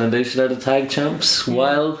 So X Foundation are the tag champs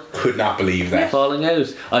while Could not believe that. falling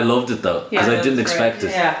out. I loved it though, because I didn't expect it.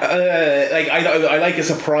 Yeah. I like a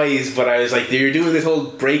surprise, but I was like, you're doing this whole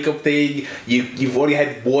breakup thing. You've only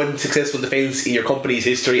had one successful defense in your company's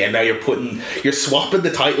history, and now you're swapping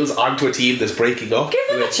the titles onto a team that's breaking up.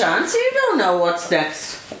 Give him a chance. You don't know what's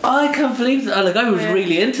next. I can't believe that. Like, I was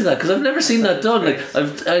really into that because I've never seen that done. Like,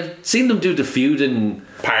 I've seen them do the feuding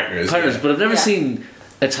Partners, but I've never seen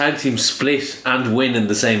a tag team split and win in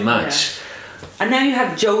the same match. And now you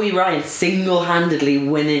have Joey Ryan single-handedly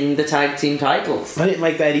winning the tag team titles. I didn't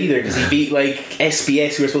like that either because he beat like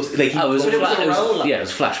SBS, who were supposed to like. It was roll-up.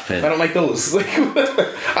 flash pin. I don't like those. No,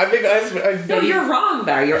 you're wrong,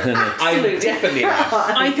 Barry. You're absolutely I'm definitely not.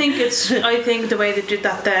 I think the way they did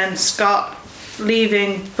that then, Scott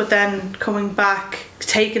leaving but then coming back,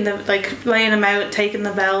 taking laying him out, taking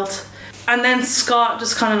the belt, and then Scott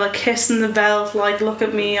just kind of like kissing the belt, like, look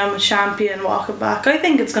at me, I'm a champion, walking back. I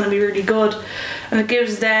think it's going to be really good, and it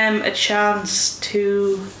gives them a chance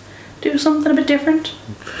to do something a bit different,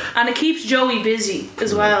 and it keeps Joey busy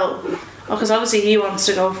as well, because obviously he wants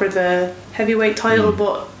to go for the heavyweight title,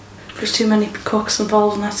 but there's too many cooks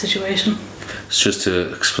involved in that situation. It's just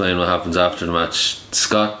to explain what happens after the match.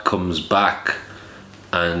 Scott comes back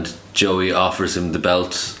and Joey offers him the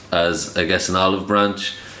belt as, I guess, an olive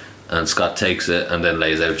branch, and Scott takes it and then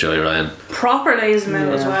lays out Joey Ryan. Proper lays him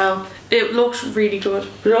out as well. It looked really good.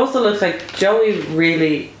 But it also looks like Joey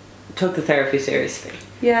really took the therapy seriously.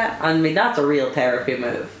 Yeah. I mean, that's a real therapy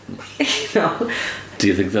move. You know? Do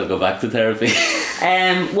you think they'll go back to therapy?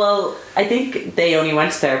 Well, I think they only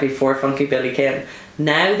went to therapy for Funky Billy Kim.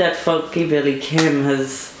 Now that Funky Billy Kim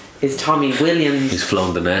is Tommy Williams, He's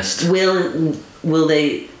flown the nest. will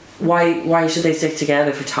they? Why should they stick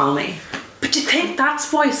together for Tommy? But you think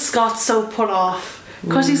that's why Scott's so put off?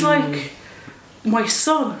 Because he's like, my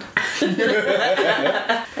son.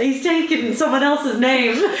 He's taking someone else's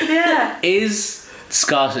name. Yeah. Is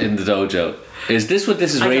Scott in the dojo? Is this what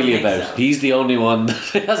this is I don't really think about? so. He's the only one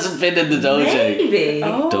that hasn't been in the dojo. Maybe.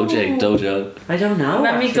 Oh. Dojo. I don't know.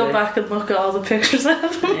 Let me go actually. back and look at all the pictures I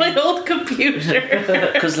have on my old computer.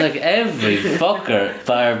 Because like every fucker,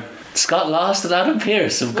 bar Scott Lost and Adam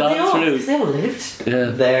Pearce have Well, gone they through. all lived Yeah.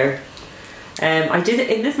 there. I did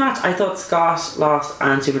in this match. I thought Scott, Lost,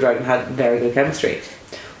 and Super Dragon had very good chemistry.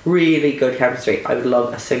 Really good chemistry. I would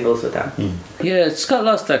love a singles with them. Yeah, Scott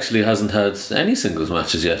Lost actually hasn't had any singles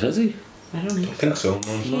matches yet, has he? I don't I know. think so.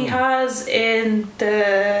 He has in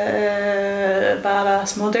the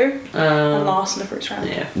Badass Mother and lost in the first round.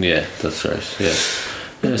 Yeah. Yeah, that's right.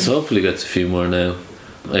 Yeah, so hopefully gets a few more now.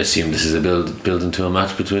 I assume this is a build into a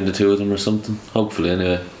match between the two of them or something. Hopefully,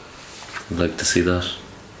 anyway. I'd like to see that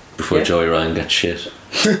before Yeah. Joey Ryan gets shit.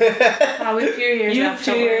 We have a few years You left.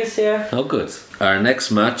 have 2 years, yeah. Oh, good. Our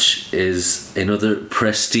next match is another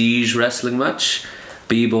prestige wrestling match.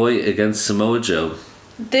 B-Boy against Samoa Joe.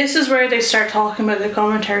 This is where they start talking about the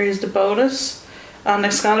commentary as the bonus. And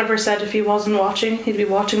Excalibur said if he wasn't watching, he'd be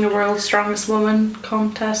watching the World's Strongest Woman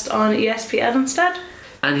contest on ESPN instead.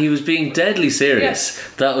 And he was being deadly serious.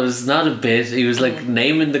 That was not a bit. He was like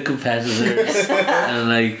naming the competitors and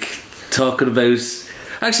like talking about.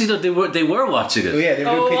 Actually, no, they were watching it. Oh yeah, they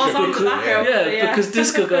were Oh, doing it was picture. on the background. Yeah, Yeah. because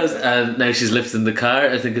Disco goes, and now she's lifting the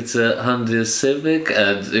car. I think it's a Honda Civic,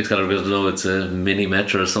 and Excalibur goes, no, it's a Mini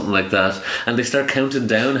Metro or something like that. And they start counting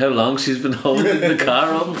down how long she's been holding the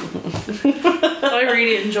car up. I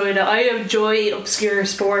really enjoyed it. I enjoy obscure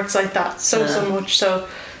sports like that so much, so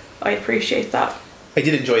I appreciate that. I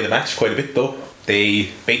did enjoy the match quite a bit though. They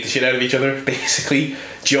beat the shit out of each other. Basically,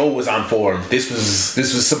 Joe was on form. This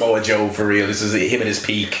was Samoa Joe for real. This is him at his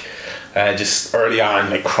peak. Just early on,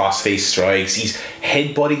 like crossface strikes. He's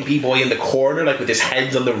headbutting B-Boy in the corner, like with his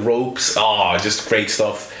hands on the ropes. Oh, just great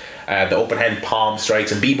stuff. The open hand palm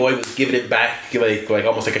strikes, and B-Boy was giving it back like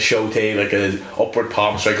almost like a shote, like an upward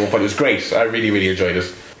palm strike at one point. It was great. I really, really enjoyed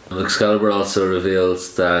it. Excalibur also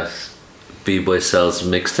reveals that B-Boy sells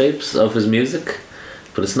mixtapes of his music,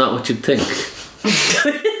 but it's not what you'd think.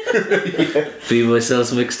 B-Boy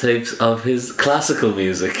sells mixtapes of his classical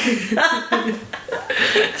music.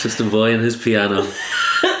 Just a boy and his piano.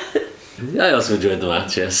 I also enjoyed the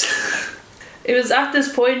match, yes. It was at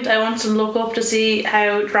this point I wanted to look up to see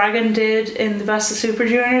how Dragon did in the Best of Super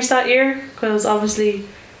Juniors that year, because obviously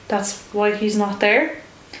that's why he's not there.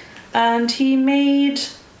 And he made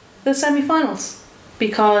the semi-finals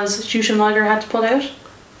because Jushin Liger had to pull out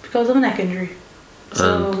because of a neck injury.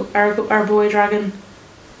 So our boy Dragon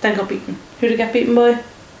then got beaten. Who did he get beaten by?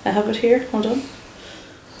 I have it here. Hold on.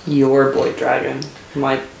 Your boy Dragon.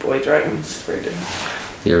 My boy Dragon's very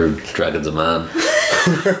different. Your Dragon's a man.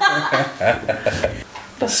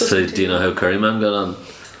 That's So do you know how Curryman got on?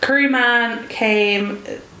 Curryman came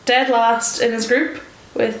dead last in his group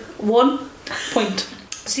with 1 point.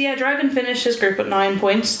 So yeah, Dragon finished his group with 9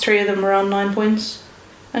 points. 3 of them were on 9 points.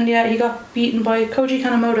 And yeah, he got beaten by Koji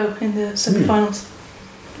Kanemoto in the semi-finals.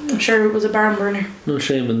 I'm sure it was a barn burner. No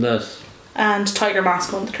shame in that. And Tiger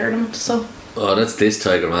Mask won the tournament, so Oh, that's this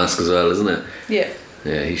Tiger Mask as well, isn't it? yeah.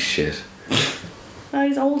 Yeah, he's shit. Oh,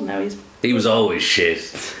 he's old now. He was always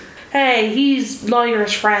shit. Hey, he's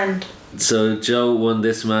Liger's friend. So Joe won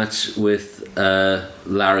this match with a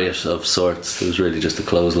lariat of sorts. It was really just a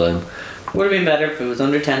clothesline. Would have been better if it was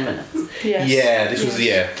under 10 minutes. Yes. Yeah, this was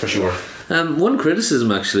for sure. One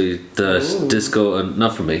criticism actually that Disco and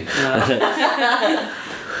not for me.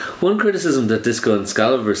 One criticism that Disco and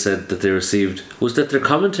Excalibur said that they received was that their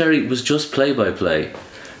commentary was just play by play.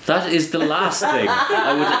 That is the last thing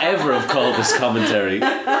I would ever have called this commentary.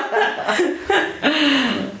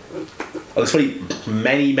 Well, it's funny,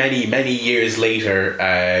 many years later,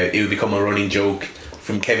 it would become a running joke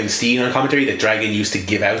from Kevin Steen on commentary that Dragon used to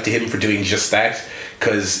give out to him for doing just that.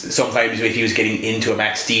 Because sometimes if he was getting into a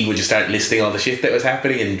match, Steen would just start listing all the shit that was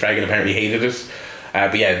happening, and Dragon apparently hated it.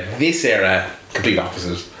 But yeah, this era, complete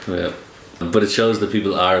opposite. Yeah. But it shows that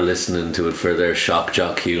people are listening to it for their shock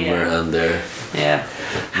jock humour and their... Yeah.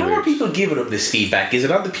 How are people giving them this feedback? Is it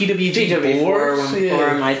on the PWG board?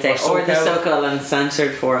 Forum, I'd say. Or the SoCal? SoCal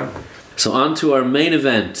Uncensored Forum. So on to our main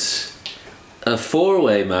event. a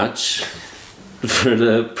 4-way match for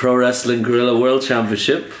the Pro Wrestling Guerrilla World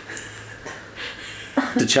Championship.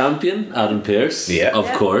 The champion, Adam Pearce, of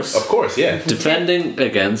course. Of course, yeah. Defending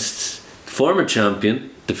against former champion,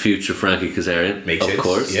 the future Frankie Kazarian, Makes of sense.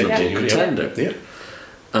 course, Yeah. number Yeah. one contender. Yeah.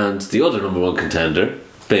 And the other number one contender,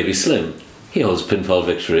 Baby Slim. He holds pinfall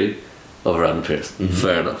victory over Adam Pearce.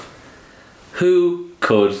 Fair enough. Who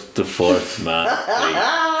could the fourth man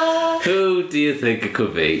be? Who do you think it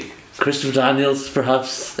could be? Christopher Daniels,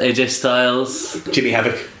 perhaps? AJ Styles? Jimmy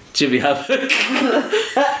Havoc. Jimmy Havoc?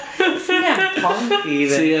 CM Punk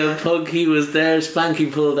even. CM Punk, he was there,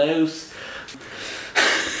 Spanky pulled out.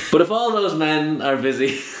 But if all those men are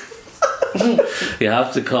busy, you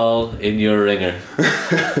have to call in your ringer.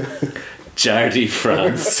 Jardy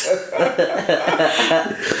France.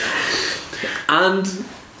 And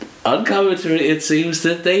on commentary, it seems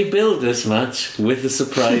that they build this match with a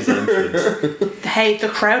surprise entrance. Hey, the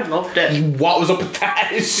crowd loved it. What was up with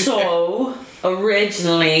that? So,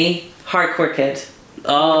 originally, Hardcore Kid. In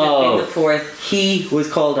Oh, the fourth, he was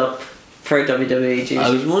called up for WWE duties. I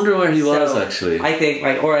was wondering where he was So, actually. I think,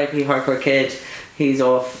 right, RIP Hardcore Kid, he's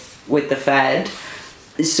off with the Fed.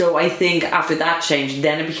 So I think after that change,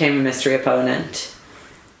 then it became a mystery opponent.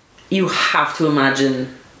 You have to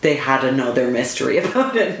imagine they had another mystery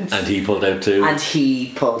opponent. And he pulled out too. And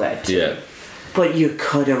he pulled out. Yeah, But you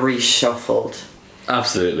could have reshuffled.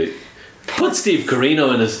 absolutely. Put Steve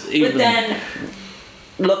Corino in his. But then,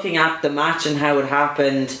 looking at the match and how it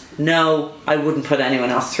happened, no, I wouldn't put anyone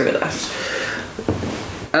else through that.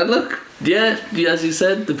 And look, yeah, as you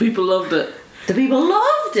said, the people loved it. The people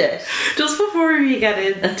loved it. Just before we get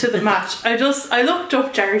into the match, I looked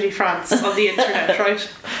up Jardy France on the internet, right?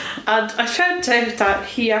 And I found out that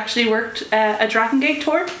he actually worked a Dragon Gate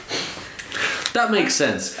tour. That makes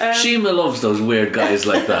sense. Shima loves those weird guys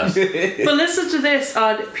like that. But listen to this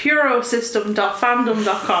on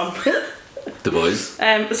purosystem.fandom.com. The boys.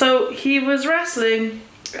 So he was wrestling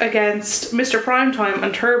against Mr. Primetime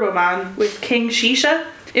and Turbo Man with King Shisha.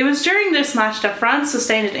 It was during this match that France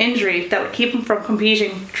sustained an injury that would keep him from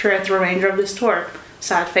competing throughout the remainder of this tour.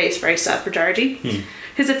 Sad face, very sad for Jardy.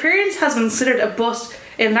 His appearance has been considered a bust,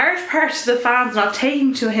 in large part to the fans not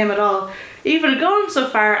taking to him at all, even going so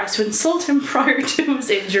far as to insult him prior to his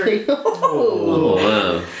injury. Oh,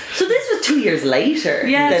 wow. So this was 2 years later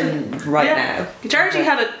than now. Jardy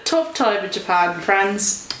had a tough time in Japan,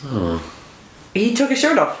 friends. Oh. He took his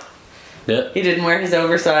shirt off. Yeah. He didn't wear his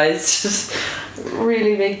oversized,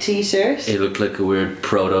 really big t-shirt. He looked like a weird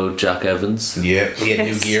proto Jack Evans. Yeah, he had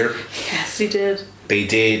Yes. new gear. Yes, he did. They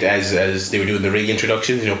did, as they were doing the ring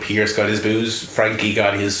introductions, Pierce got his booze, Frankie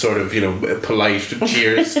got his sort of, polite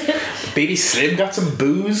cheers. Baby Slim got some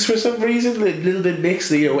booze for some reason, a little bit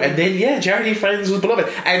mixed, and then, Jardy France was beloved.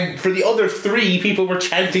 And for the other three, people were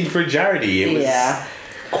chanting for Jardy. It was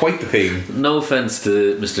quite the thing. No offense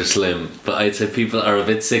to Mr. Slim, but I'd say people are a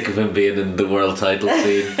bit sick of him being in the world title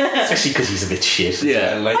scene. Especially because he's a bit shit.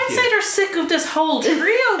 Yeah. I'd say they're sick of this whole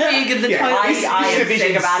trio being in the title. I This am sick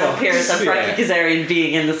division of Adam sucks. Pearce and Frankie Kazarian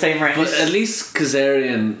being in the same ring. But at least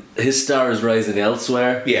Kazarian, his star is rising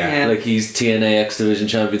elsewhere. Yeah. Like he's TNA X Division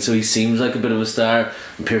champion, so he seems like a bit of a star.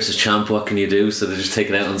 And Pearce is champ, what can you do? So they're just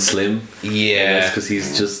taking it out on Slim. Yeah. Because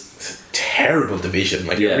he's just. Terrible division.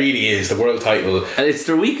 It Yeah. really is. The world title. And it's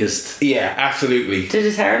their weakest. Yeah, absolutely. Did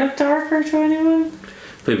his hair look darker to anyone?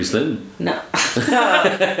 Baby Slim. No.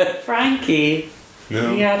 Frankie.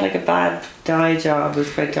 No. He had like a bad dye job. It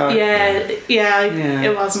was quite dark. Yeah, Yeah.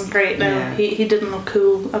 it wasn't great. No, Yeah. he didn't look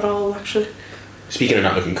cool at all. Actually, Speaking of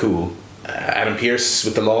not looking cool, Adam Pearce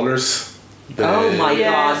with the Lawlers. Oh my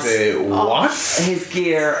Yes. The what? His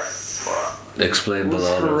gear Explain the was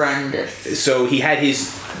law. horrendous. So he had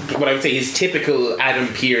what I would say his typical Adam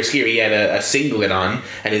Pearce gear. He had a singlet on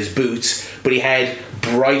and his boots, but he had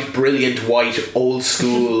bright, brilliant white, old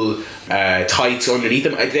school tights underneath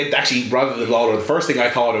them. Actually, rather than Lawler, the first thing I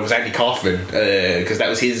thought of was Andy Kaufman, because that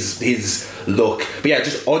was his look. But yeah,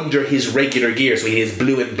 just under his regular gear, so he had his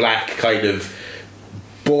blue and black kind of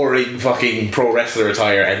boring fucking pro wrestler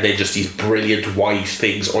attire, and then just these brilliant white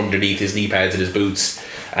things underneath his knee pads and his boots.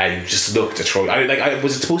 And just looked atrocious.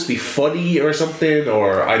 Was it supposed to be funny or something,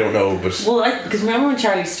 or I don't know, but Well, because remember when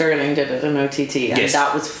Charlie Sterling did it in OTT, and Yes.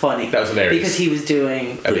 that was funny. That was hilarious. because he was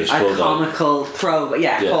doing A a British bulldog. comical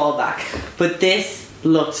callback. But this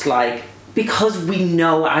looked like, because we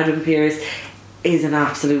know Adam Pearce is an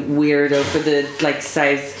absolute weirdo for the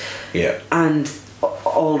South yeah. and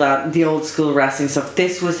all that, the old school wrestling stuff.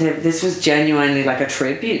 This was him. This was genuinely like a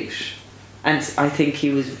tribute. And I think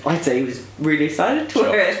I'd say he was really excited to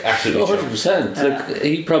wear it. Absolutely. 100%. Like,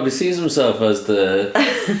 he probably sees himself as the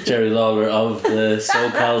Jerry Lawler of the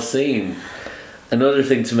SoCal scene. Another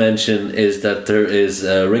thing to mention is that there is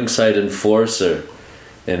a ringside enforcer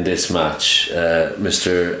in this match,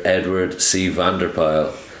 Mr. Edward C.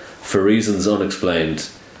 Vanderpyle. For reasons unexplained,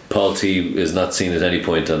 Paul T is not seen at any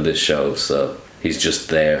point on this show, so he's just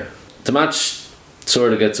there. The match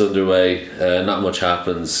sort of gets underway, not much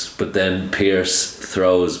happens, but then Pierce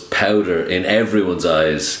throws powder in everyone's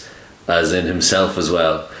eyes, as in himself as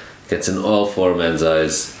well. Gets in all four men's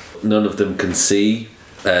eyes. None of them can see.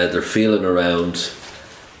 They're feeling around,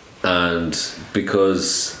 and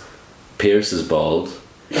because Pierce is bald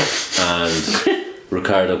and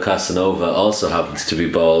Ricardo Casanova also happens to be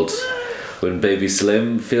bald, when Baby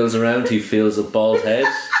Slim feels around, he feels a bald head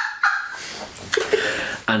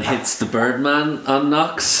and hits the Birdman on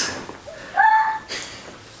Knox.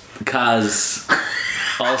 Kaz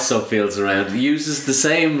also feels around, uses the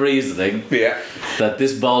same reasoning that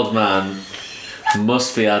this bald man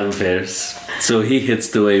must be Adam Pearce, so he hits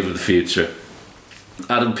the Wave of the Future.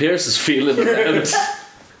 Adam Pearce is feeling around.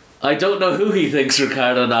 I don't know who he thinks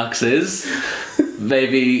Ricardo Knox is.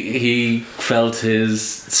 Maybe he felt his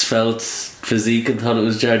svelte physique and thought it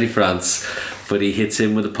was Jardy France, but he hits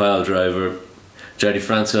him with a pile driver. Jardy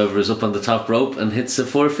France, however, is up on the top rope and hits a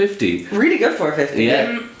 450. Really good 450.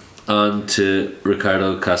 Yeah. On to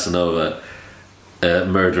Ricardo Casanova,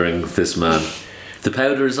 murdering this man. The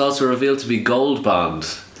powder is also revealed to be Gold Bond,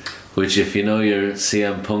 which, if you know your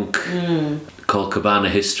CM Punk Colt Cabana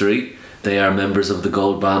history, they are members of the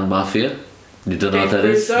Gold Bond Mafia. You don't know what that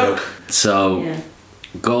is? Nope. So,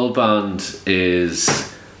 Gold Bond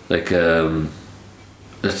is like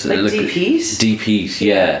Deep Heat? Deep Heat,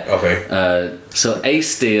 yeah. Okay. So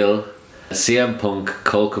Ace Steel, CM Punk,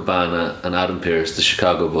 Colt Cabana, and Adam Pearce, the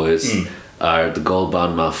Chicago boys, are the Gold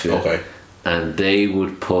Bond Mafia. Okay. And they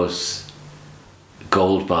would put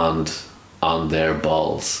Gold Bond on their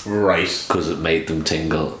balls Right. because it made them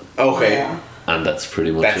tingle, Okay. Yeah. and that's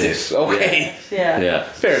pretty much That's it. it. Okay. Yeah. Yeah.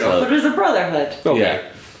 Fair enough. But it was a brotherhood. Okay. Yeah.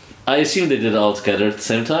 I assume they did it all together at the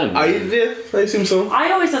same time. I assume so.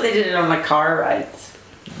 I always thought they did it on like car rides.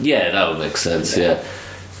 Yeah, that would make sense. Yeah.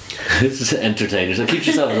 It's just entertainers. So keep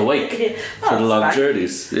yourselves awake for the long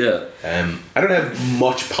journeys. Yeah. I don't have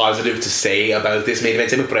much positive to say about this main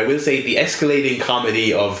event segment, but I will say the escalating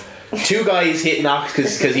comedy of two guys hit Knox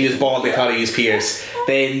because he was bald, they thought he was Pierce.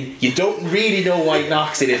 Then you don't really know why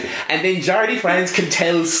Knox did it, and then Jardy France can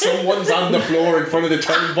tell someone's on the floor in front of the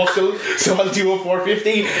turnbuckle, so I'll do a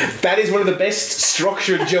 450. That is one of the best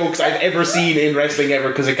structured jokes I've ever seen in wrestling ever,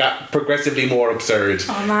 because it got progressively more absurd.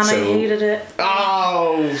 Oh man, I hated it.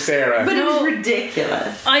 Oh, Sarah. But it was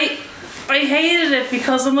ridiculous. I hated it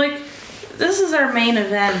because I'm like, this is our main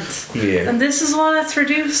event, and this is what it's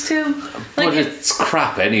reduced to. Like, But it's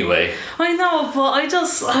crap anyway. I know, but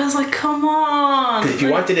I was like, come on. If you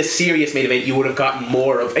wanted a serious main event, you would have gotten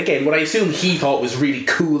more of, again, what I assume he thought was really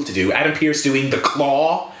cool to do. Adam Pearce doing the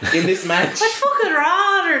claw in this match. I'd fucking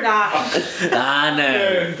rather that. Ah,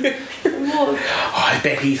 no. Oh, I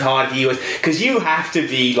bet he thought he was, because you have to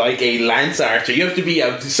be like a Lance Archer. You have to be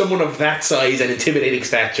someone of that size and intimidating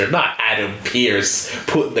stature, not Adam Pearce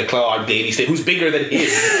putting the claw on Baby Slim, who's bigger than him.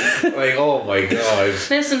 Like, oh my god.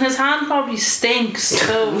 Listen, his hand probably stinks,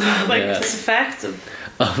 so like Yeah. it's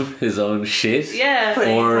effective. Of his own shit. Yeah.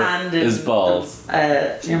 Putting Or his hand in his balls.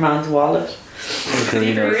 your man's wallet.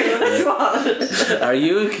 Carino. wallet. Are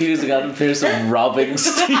you accusing Adam Pearce of robbing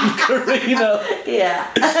Steve Carino? Yeah.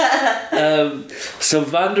 So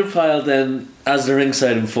Vanderpyle then, as the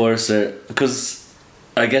ringside enforcer, because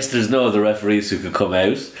I guess there's no other referees who could come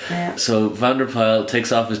out. Yeah. So Vanderpyle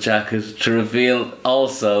takes off his jacket to reveal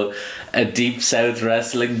also a Deep South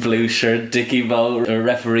Wrestling blue shirt, Dickie Bow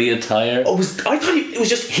referee attire. Oh, I thought it was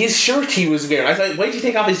just his shirt he was wearing. I thought, why did he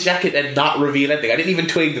take off his jacket and not reveal anything? I didn't even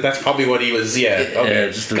twig that that's probably what he was. Yeah, okay. Yeah,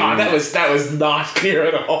 just a God, little- that was not clear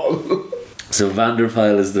at all. So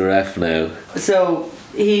Vanderpyle is the ref now. So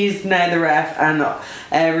he's now the ref, and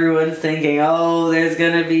everyone's thinking, oh, there's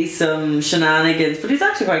gonna be some shenanigans, but he's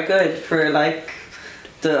actually quite good for like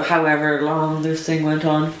the however long this thing went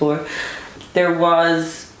on for. There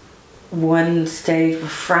was one stage where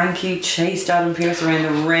Frankie chased Adam Pearce around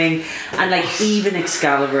the ring, and like even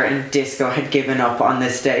Excalibur and Disco had given up on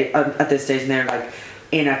this day at this stage, and they're like,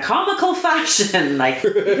 in a comical fashion, like,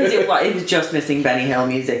 because it was just missing Benny Hill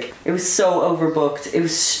music. It was so overbooked. It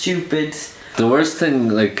was stupid. The worst thing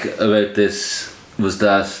like about this was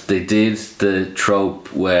that they did the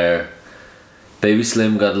trope where Baby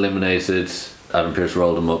Slim got eliminated, Adam Pearce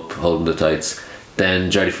rolled him up, holding the tights.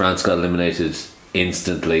 Then Jardy France got eliminated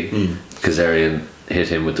instantly. Kazarian hit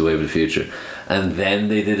him with the Wave of the Future. And then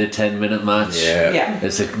they did a 10-minute match. Yeah.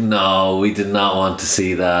 It's like, no, we did not want to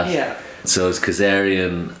see that. Yeah. So it's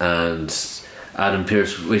Kazarian and Adam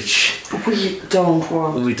Pearce, which We don't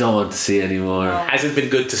want. we don't want to see anymore. Hasn't been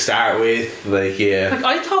good to start with. Like, yeah. Like,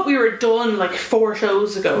 I thought we were done like 4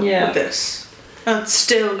 shows ago Yeah. with this. And it's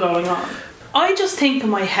still going on. I just think in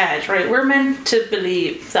my head, right, we're meant to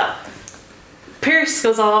believe that Pierce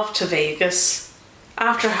goes off to Vegas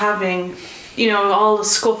after having, you know, all the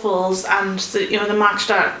scuffles and the, you know, the match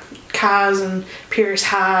that Kaz and Pierce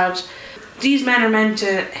had. These men are meant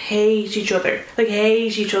to hate each other. Like,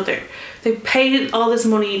 hate each other. They paid all this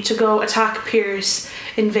money to go attack Pierce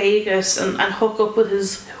in Vegas and hook up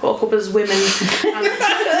his women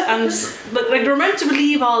and like they're meant to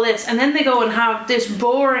believe all this, and then they go and have this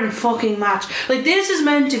boring fucking match. Like, this is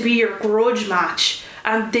meant to be your grudge match,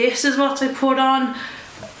 and this is what they put on.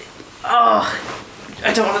 Oh,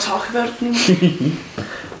 I don't want to talk about it anymore.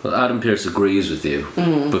 Well, Adam Pearce agrees with you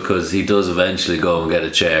because he does eventually go and get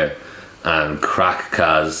a chair and crack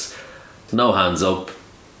Kaz. No hands up,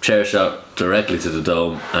 chair shot directly to the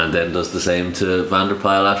dome, and then does the same to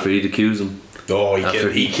Vanderpyle after he'd accuse him. Oh,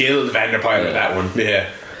 he killed Vanderpyle with that one. Yeah.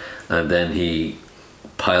 And then he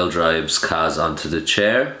pile drives Kaz onto the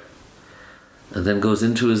chair and then goes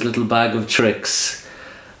into his little bag of tricks.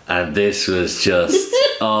 And this was just,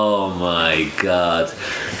 oh my god.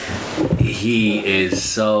 He is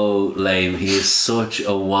so lame. He is such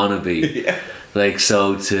a wannabe. Yeah. Like,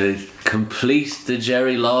 so to complete the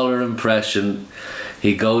Jerry Lawler impression,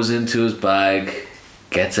 he goes into his bag,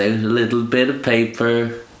 gets out a little bit of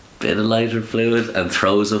paper, bit of lighter fluid, and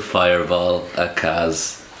throws a fireball at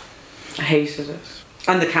Kaz. I hated it.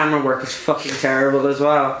 And the camera work was fucking terrible as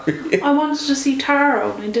well. I wanted to see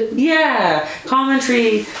Taro and I didn't. Yeah,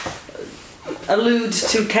 commentary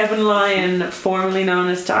alludes to Kevin Lyon, formerly known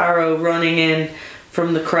as Taro, running in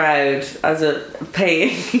from the crowd as a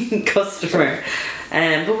paying customer,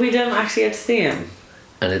 but we didn't actually get to see him.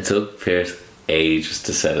 And it took Pierce ages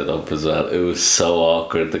to set it up as well. It was so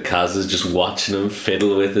awkward. The Kaz is just watching him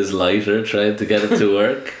fiddle with his lighter, trying to get it to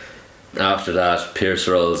work. After that, Pierce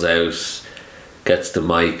rolls out, gets the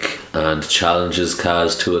mic, and challenges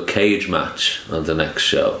Kaz to a cage match on the next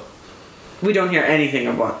show. We don't hear anything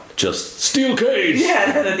of what. Just steel cage!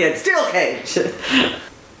 Yeah, steel cage.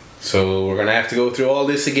 So we're gonna have to go through all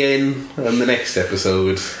this again on the next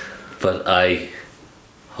episode. But I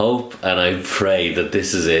hope and I pray that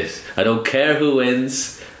this is it. I don't care who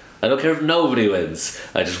wins. I don't care if nobody wins.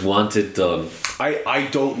 I just want it done. I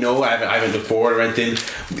don't know. I haven't looked forward or anything.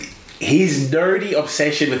 His nerdy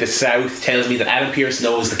obsession with the South tells me that Adam Pearce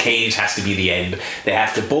knows the cage has to be the end. They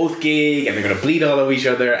have to both gig and they're going to bleed all over each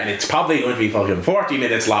other, and it's probably going to be fucking 40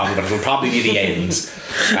 minutes long, but it'll probably be the end.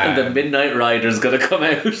 And the Midnight Rider's going to come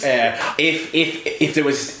out. If there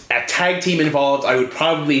was a tag team involved, I would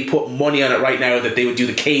probably put money on it right now that they would do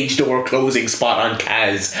the cage door closing spot on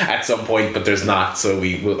Kaz at some point, but there's not, so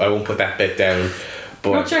I won't put that bet down.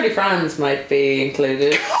 Well, But Charlie Franz might be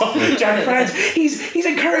included. Johnny Franz, he's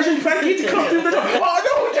encouraging Frankie to come through the door. Oh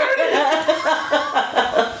no,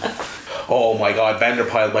 Johnny! Oh my god,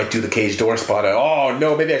 Vanderpyle might do the cage door spot. Oh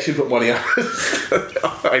no, maybe I should put money on it.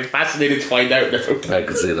 I'm fascinated to find out now. I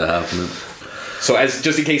could see that happening. So, as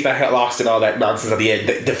just in case that got lost in all that nonsense at the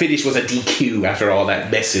end, the finish was a DQ after all that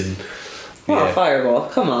messing. Well, Yeah. Fireball,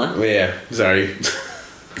 come on. Yeah, sorry.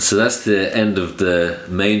 So that's the end of the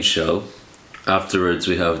main show. Afterwards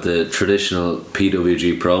we have the traditional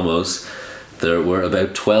PWG promos. There were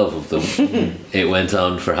about 12 of them. It went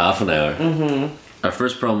on for half an hour. Our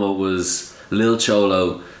first promo was Lil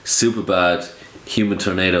Cholo, Superbad, Human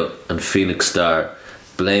Tornado and Phoenix Star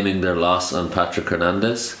blaming their loss on Patrick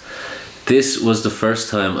Hernandez. This was the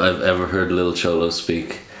first time I've ever heard Lil Cholo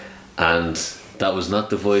speak, and that was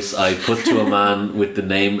not the voice I put to a man with the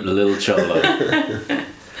name Lil Cholo.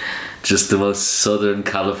 Just the most Southern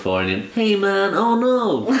Californian. Hey man, oh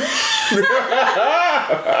no.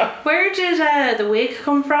 Where did the wig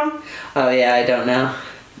come from? Oh yeah, I don't know.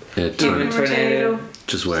 Yeah, Human Tornado.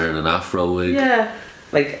 just wearing an afro wig. Yeah.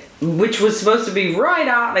 Like, which was supposed to be right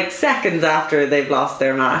on, like seconds after they've lost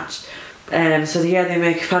their match. So yeah, they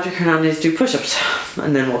make Patrick Hernandez do push-ups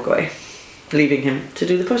and then walk away, leaving him to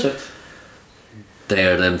do the push-ups. They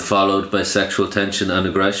are then followed by Sexual Tension and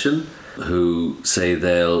Aggression, who say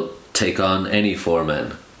they'll take on any 4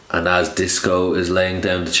 men. And as Disco is laying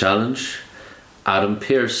down the challenge, Adam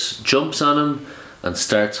Pearce jumps on him and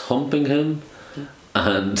starts humping him,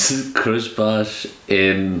 and Chris Bosh,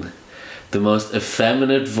 in the most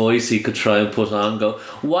effeminate voice he could try and put on, go,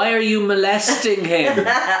 "Why are you molesting him?"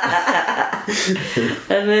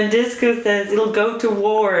 And then Disco says he'll go to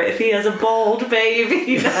war if he has a bald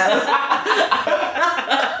baby now.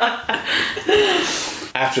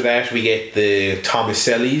 After that, we get the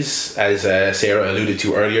Tomasellis, as Sarah alluded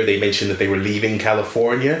to earlier. They mentioned that they were leaving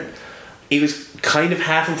California. It was kind of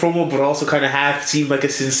half a promo, but also kind of half seemed like a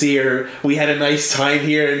sincere, we had a nice time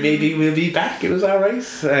here and maybe we'll be back. It was alright.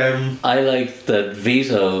 I like that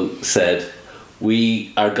Vito said,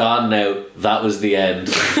 "We are gone now, that was the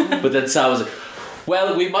end." But then Sal was like,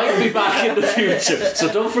 "Well, we might be back in the future, so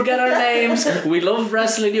don't forget our names. We love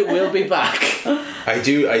wrestling you, we'll be back." I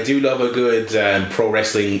do love a good pro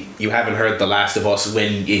wrestling. You haven't heard The Last of Us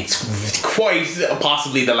when it's quite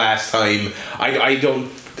possibly the last time. I don't.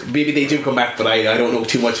 Maybe they do come back, but I don't know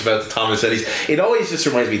too much about the Tomasellis. It always just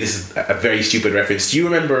reminds me. This is a very stupid reference. Do you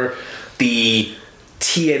remember the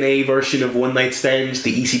TNA version of One Night Stands,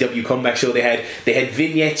 the ECW comeback show? They had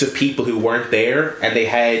vignettes of people who weren't there, and they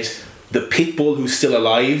had the Pitbull who's still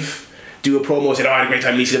alive do a promo and said, "Oh, I had a great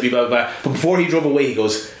time in ECW, blah, blah, blah." But before he drove away, he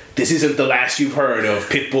goes, "This isn't the last you've heard of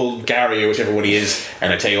Pitbull Gary," or whichever one he is.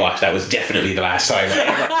 And I tell you what, that was definitely the last time I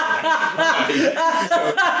ever. So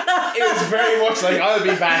it was very much like, I'll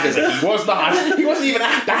be back. It's like, he wasn't even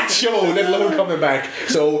at that show, let alone coming back.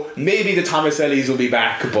 So maybe the Tomasellis will be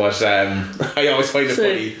back, but I always find it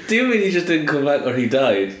funny. Do you mean he just didn't come back or he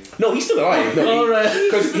died? No, he's still alive. No,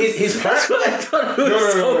 because his partner. I thought it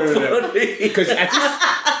was so funny. Because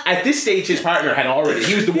at this stage, his partner had already.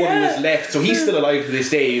 He was the one who was left, so he's still alive to this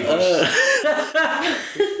day. I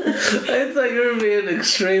thought you were being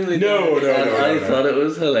extremely No. I thought it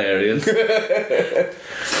was hilarious.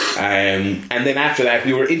 And then after that,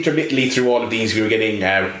 we were intermittently through all of these. We were getting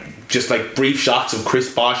just like brief shots of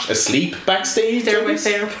Chris Bosh asleep backstage. They were my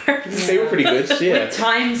favourite parts. They were pretty good. Yeah. With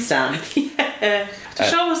timestamps. Yeah. The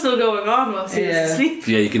show was still going on whilst he was asleep.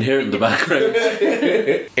 Yeah, you can hear it in the background.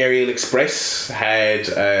 Aerial Express had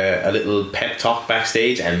a little pep talk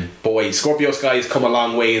backstage, and boy, Scorpio Sky's come a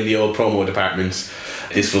long way in the old promo department.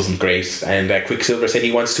 This wasn't great, and Quicksilver said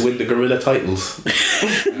he wants to win the Gorilla titles.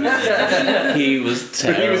 He was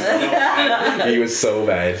terrible. He was so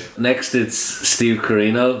bad. Next, it's Steve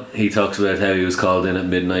Corino. He talks about how he was called in at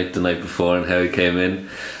midnight the night before and how he came in.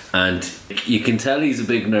 And you can tell he's a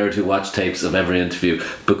big nerd who watched tapes of every interview,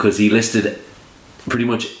 because he listed pretty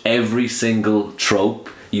much every single trope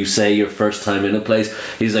you say your first time in a place.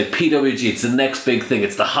 He's like, PWG, it's the next big thing,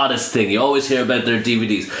 it's the hottest thing, you always hear about their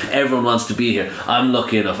DVDs, everyone wants to be here, I'm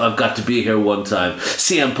lucky enough, I've got to be here one time.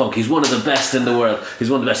 CM Punk, he's one of the best in the world, he's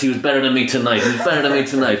one of the best, he was better than me tonight,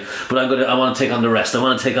 but I want to take on the rest, I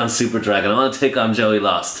want to take on Super Dragon, I want to take on Joey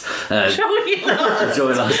Lost. Joey Lost.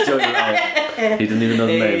 Joey Lost. He didn't even know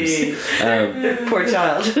the names. Poor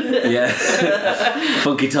child. Yeah.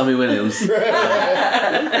 Funky Tommy Williams.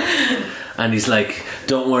 And he's like,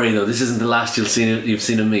 "Don't worry though, this isn't the last you've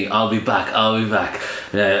seen of me. I'll be back.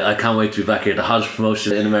 I can't wait to be back here, the hottest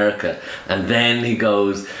promotion in America." And then he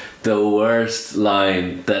goes, the worst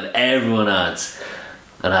line that everyone adds,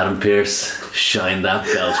 "And Adam Pearce, shine that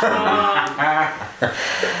belt for me."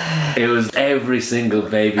 It was every single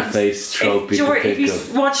babyface trope you could pick if you up.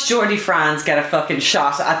 watch Jordy Franz get a fucking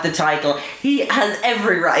shot at the title, he has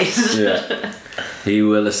every right. Yeah. He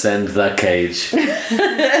will ascend that cage.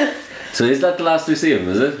 So is that the last we see him,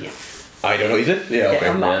 is it? Yeah. I don't know, is it? Yeah, okay.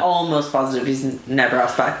 I'm almost positive he's never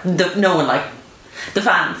asked back. No one the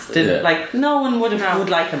fans didn't no one would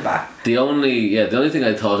like him back. The only thing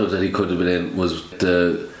I thought of that he could have been in was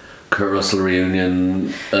the Kurt Russell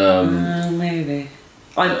reunion. Maybe.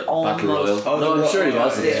 I'm Battle Royal. almost. No, I'm sure he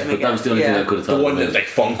wasn't. But that was the only thing I could have thought The one of. that like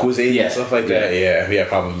Funk was in and stuff like that. Yeah,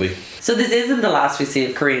 probably. So this isn't the last we see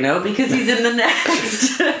of Corino, because he's in the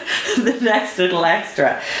next the next little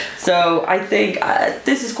extra. So I think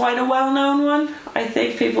this is quite a well-known one. I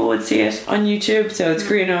think people would see it on YouTube. So it's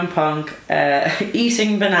Corino and Punk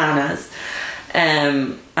eating bananas,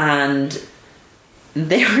 and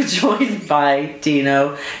they were joined by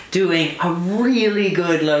Dino doing a really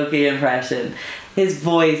good Loki impression. His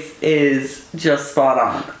voice is just spot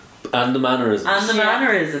on. And the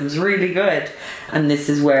mannerisms. Really good. And this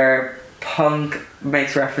is where Punk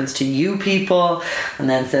makes reference to you people and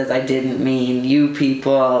then says, "I didn't mean you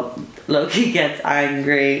people." Loki gets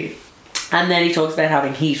angry. And then he talks about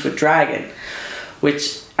having heat with Dragon,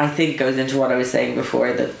 which I think goes into what I was saying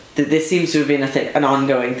before, that this seems to have been an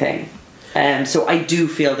ongoing thing. So I do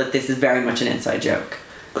feel that this is very much an inside joke.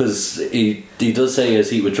 Because he does say he has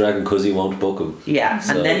heat with Dragon because he won't book him. Yeah,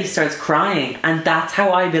 so. And then he starts crying, and that's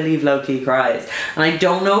how I believe Loki cries. And I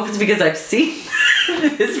don't know if it's because I've seen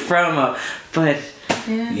this promo, but I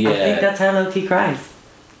think that's how Loki cries.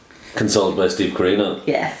 Consoled by Steve Corino.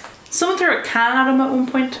 Yes. Someone threw a can at him at one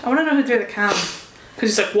point. I want to know who threw the can.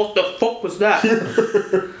 Because he's like, "What the fuck was that?"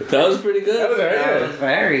 That was pretty good. That was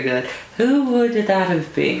very good. Who would that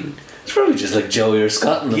have been? It's probably just like Joey or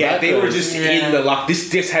Scott in the Yeah, they were background. just in the lock.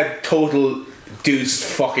 This had total dudes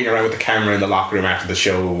fucking around with the camera in the locker room after the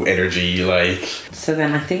show energy. Like, So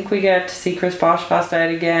then I think we get to see Chris Bosh passed out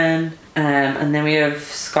again. And then we have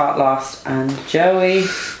Scott Lost and Joey.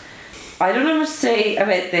 I don't know what to say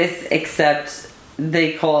about this except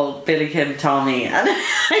they call Billy Kim Tommy and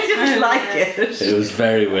I didn't like it. It was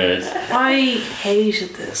very weird. I hated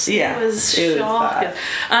this. Yeah, It was it was shocking. bad.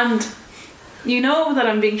 And you know that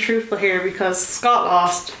I'm being truthful here because Scott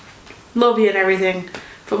Lost, love you and everything,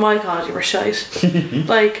 but my God, you were shite.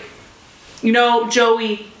 Like, you know,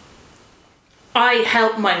 Joey, I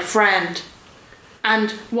helped my friend,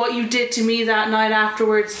 and what you did to me that night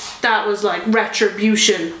afterwards, that was like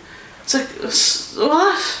retribution. It's like,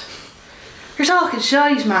 what? You're talking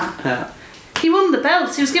shite, man. Yeah. He won the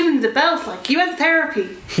belt. He was giving you the belt. Like, you went to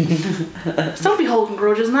therapy. Don't be holding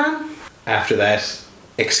grudges, man. after that,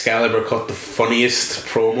 Excalibur cut the funniest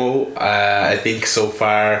promo I think so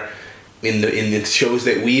far in the shows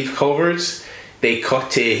that we've covered. They cut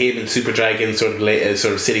to him and Super Dragon sort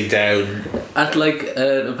of sitting down At like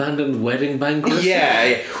an abandoned wedding banquet?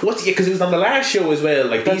 Yeah. What's because it was on the last show as well.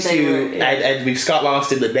 Like But these they two, were, yeah. and we've Scott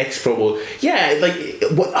Lost in the next promo. Yeah, like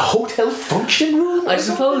what, a hotel function room? I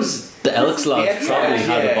suppose the Elks Lodge Yeah, probably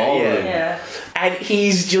had a ballroom. Yeah. And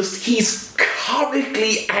he's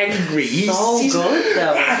comically angry. He's Good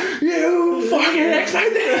though. You fucking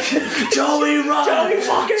expectation. Joey Ryan!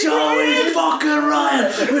 Joey fucking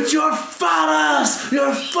Ryan! With your fat ass!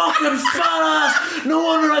 Your fucking fat ass! No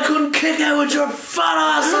wonder I couldn't kick out with your fat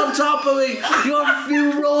ass on top of me!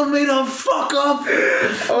 You rolled me the fuck up!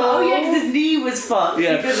 Oh yeah, because his knee was fucked.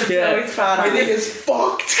 Yeah, Because of yeah. Joey's fat My ass. thing is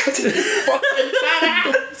fucked because of his fucking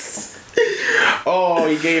fat ass. Oh,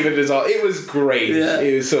 he gave it his all. It was great. Yeah.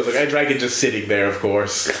 It was so like I Dragon just sitting there, of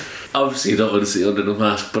course. Obviously you don't want to see under the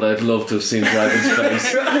mask, but I'd love to have seen Dragon's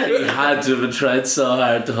face. He had to have been trying so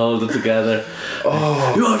hard to hold it together.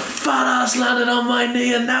 Oh, Your fat ass landed on my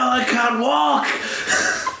knee and now I can't walk!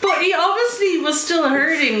 But he obviously was still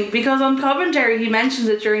hurting because on commentary he mentions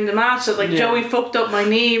it during the match that like Yeah. Joey fucked up my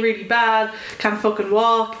knee really bad, can't fucking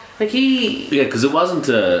walk. Like he, Yeah, because it wasn't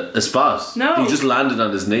a spot. No. He just landed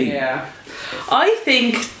on his knee. Yeah. I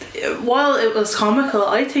think while it was comical,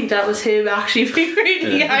 I think that was him actually being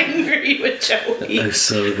really angry with Joey. That's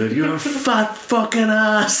so good. You're a fat fucking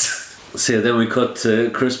ass. So yeah, then we cut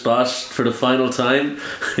to Chris Bosh for the final time,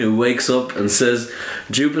 who wakes up and says,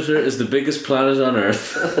 Jupiter is the biggest planet on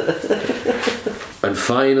Earth. And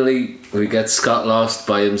finally, we get Scott Lost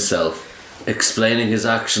by himself. Explaining his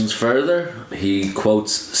actions further, he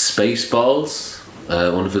quotes Spaceballs,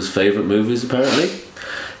 one of his favourite movies apparently.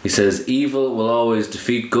 He says, evil will always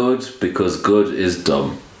defeat good because good is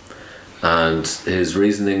dumb. And his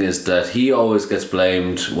reasoning is that he always gets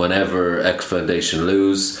blamed whenever X Foundation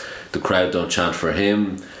lose. The crowd don't chant for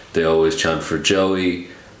him, they always chant for Joey,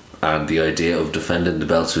 and the idea of defending the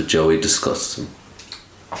belts with Joey disgusts him.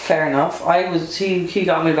 Fair enough. He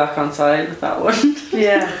got me back on side with that one.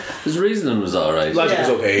 Yeah. His reasoning was alright. logic was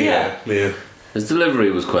Yeah. okay. Yeah. His delivery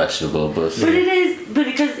was questionable, but But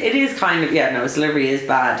because it is kind of his delivery is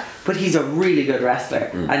bad, but he's a really good wrestler,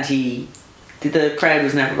 and the crowd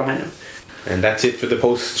was never behind him. And that's it for the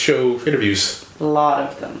post-show interviews. A lot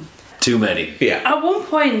of them. too many. Yeah. At one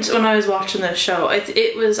point when I was watching this show,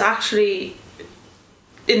 it was actually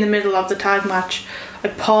in the middle of the tag match. I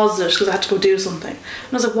paused it because I had to go do something.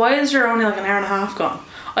 And I was like, why is there only like an hour and a half gone?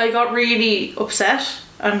 I got really upset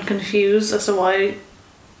and confused as to why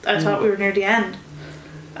I thought we were near the end.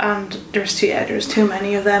 And there's too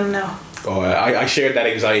many of them now. Oh, I shared that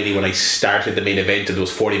anxiety when I started the main event and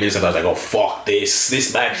those 40 minutes and I was like, oh fuck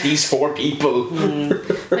this match, these four people.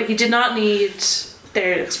 Like, you did not need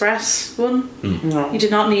their Express one. No. You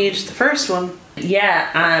did not need the first one.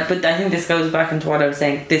 Yeah, but I think this goes back into what I was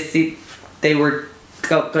saying. They were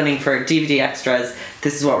gunning for DVD extras.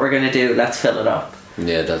 This is what we're going to do. Let's fill it up.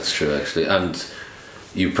 Yeah, that's true actually. And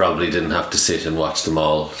you probably didn't have to sit and watch them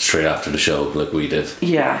all straight after the show like we did.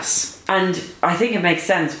 Yes. And I think it makes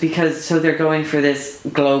sense because they're going for this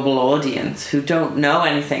global audience who don't know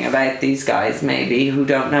anything about these guys, maybe, who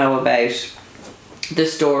don't know about the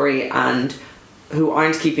story and who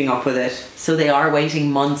aren't keeping up with it. So they are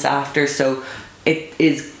waiting months after, so it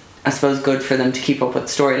is, I suppose, good for them to keep up with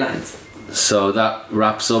storylines. So that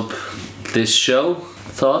wraps up this show.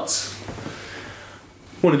 Thoughts?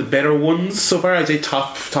 One of the better ones so far. I'd say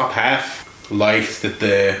top half. Liked that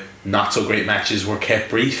the not so great matches were kept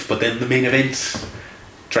brief, but then the main event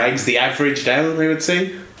drags the average down, I would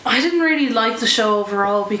say. I didn't really like the show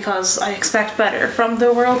overall because I expect better from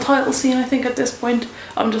the world title scene. I think at this point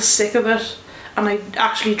I'm just sick of it, and I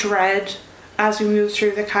actually dread as we move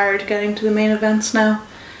through the card, getting to the main events now.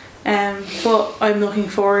 But I'm looking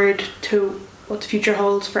forward to what the future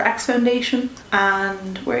holds for X Foundation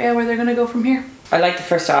and where they're going to go from here. I like the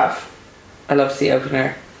first half. I loved the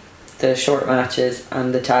opener, the short matches,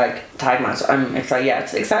 and the tag match. I'm excited. Yeah,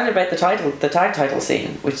 excited about the tag title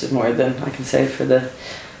scene, which is more than I can say for the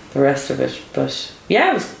rest of it. But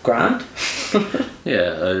yeah, it was grand.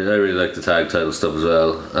 Yeah, I really like the tag title stuff as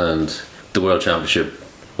well, and the World Championship,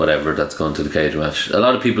 whatever, that's going to the cage match. A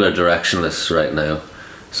lot of people are directionless right now,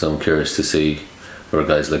 so I'm curious to see where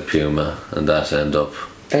guys like Puma and that end up.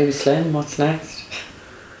 Baby Slim, what's next?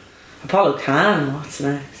 Apollo Khan, what's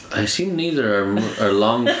next? I assume neither are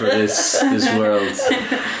long for this world,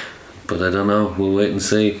 but I don't know. We'll wait and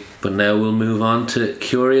see. But now we'll move on to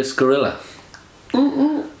Curious Gorilla.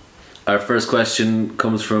 Our first question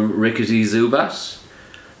comes from Rickety Zubat.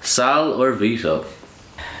 Sal or Vito?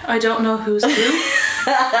 I don't know who's who,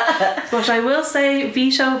 but I will say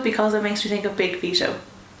Vito because it makes me think of Big Vito,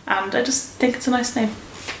 and I just think it's a nice name.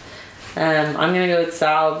 I'm gonna go with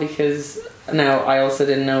Sal because now I also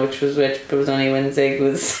didn't know which was which, but it was only when Zig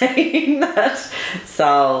was saying that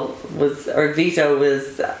Vito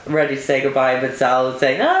was ready to say goodbye, but Sal was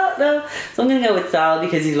saying, oh no, so I'm gonna go with Sal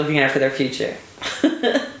because he's looking out for their future.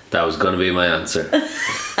 That was going to be my answer.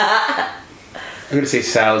 I'm going to say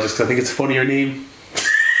Sal just because I think it's a funnier name.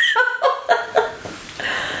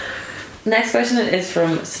 Next question is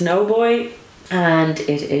from Snowboy, and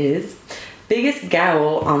it is biggest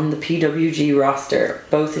gowl on the PWG roster,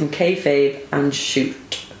 both in kayfabe and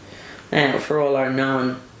shoot. Now, for all our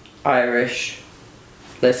non-Irish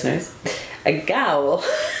listeners, a gowl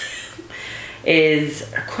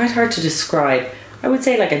is quite hard to describe. I would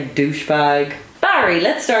say like a douchebag. Barry,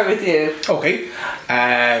 let's start with you. Okay.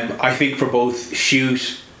 I think for both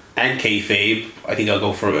shoot and kayfabe, I think I'll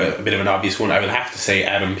go for a bit of an obvious one. I will have to say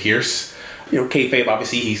Adam Pearce. You know, kayfabe,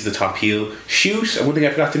 obviously he's the top heel. Shoot, and one thing I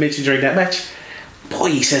forgot to mention during that match, boy,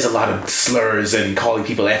 he says a lot of slurs and calling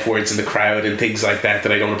people F words in the crowd and things like that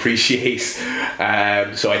I don't appreciate.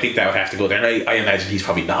 So I think that would have to go there. And I imagine he's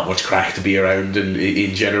probably not much crack to be around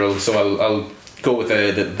in general. So I'll go with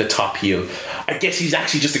the top heel. I guess he's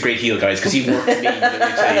actually just a great heel, guys, because he worked me.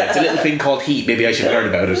 It's a little thing called heat. Maybe I should learn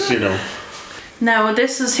about it, you know. Now,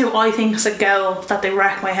 this is who I think is a girl that they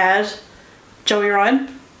wreck my head. Joey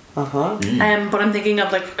Ryan. Uh-huh. But I'm thinking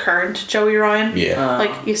of like current Joey Ryan. Yeah.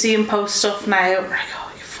 Like you see him post stuff now, like,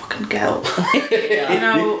 oh, you fucking girl. Yeah. You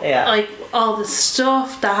know, Yeah. like all the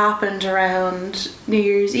stuff that happened around New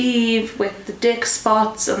Year's Eve with the dick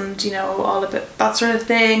spots and, you know, all of it, that sort of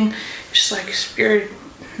thing. Just like, you're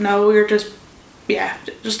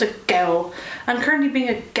just a gowl. And currently being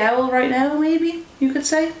a gowl right now, maybe you could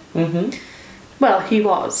say. Mm-hmm. Well, he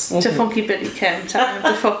was to Funky Billy Kim telling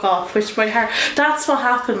him to fuck off, which by heart, that's what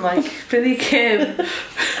happened. Like Billy Kim,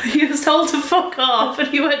 he was told to fuck off, and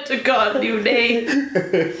he went to God new name.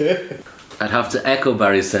 I'd have to echo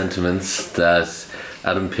Barry's sentiments that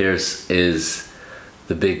Adam Pearce is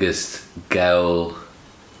the biggest gowl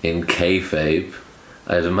in kayfabe.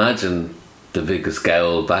 I'd imagine the biggest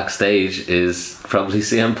gowl backstage is probably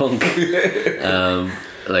CM Punk.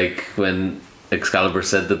 Like when Excalibur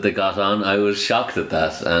said that they got on, I was shocked at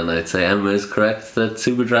that, and I'd say Emma is correct that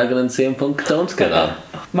Super Dragon and CM Punk don't get on.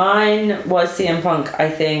 Mine was CM Punk. I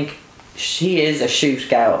think she is a shoot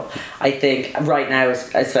gal. I think right now,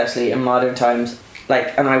 especially in modern times,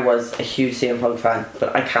 like, and I was a huge CM Punk fan,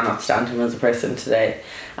 but I cannot stand him as a person today.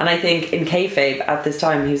 And I think in kayfabe at this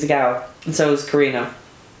time he was a gal, and so was Karina.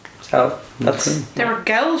 So that's There were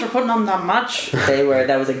girls were putting on that match.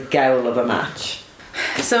 that was a gowl of a match.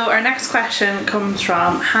 So our next question comes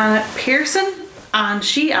from Hannah Pearson, and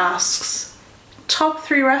she asks, top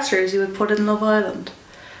 3 wrestlers you would put in Love Island.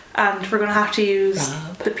 And we're going to have to use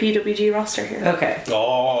the PWG roster here. Okay.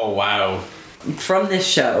 Oh, wow. From this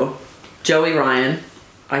show, Joey Ryan,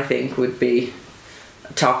 I think, would be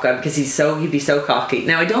top guy because he'd be so cocky.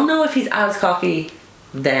 Now I don't know if he's as cocky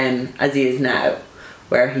then as he is now,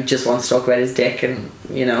 where he just wants to talk about his dick and,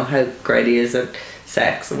 you know, how great he is at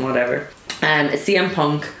sex and whatever. CM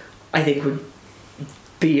Punk, I think, would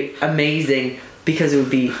be amazing because it would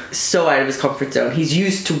be so out of his comfort zone. He's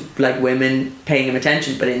used to like women paying him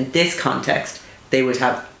attention, but in this context, they would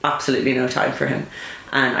have absolutely no time for him,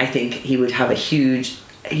 and I think he would have huge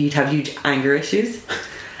anger issues,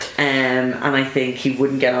 and I think he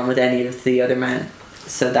wouldn't get on with any of the other men.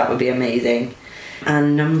 So that would be amazing.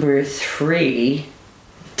 And number 3,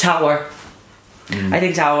 Tower. I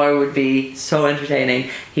think Tower would be so entertaining.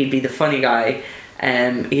 He'd be the funny guy.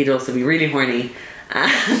 He'd also be really horny.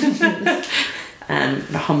 And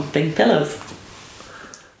humping pillows.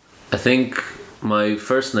 I think my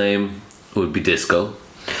first name would be Disco.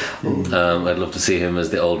 I'd love to see him as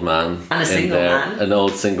the old man And a in single there, man. an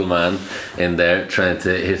old single man in there trying to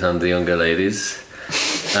hit on the younger ladies.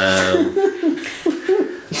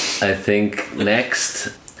 I think next,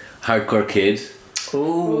 Hardcore Kid.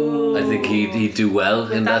 Ooh. I think he'd do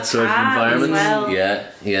well in that that sort of tan as environment. well.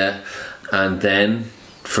 Yeah. And then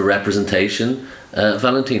for representation,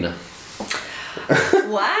 Valentina.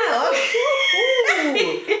 Wow.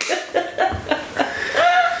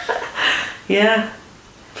 Yeah.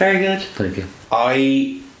 Very good. Thank you.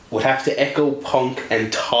 I would have to echo Punk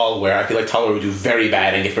and Tallware. I feel like Tallware would do very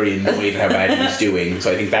bad and get very annoyed at how bad he was doing,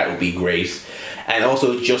 so I think that would be great. And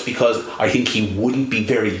also just because I think he wouldn't be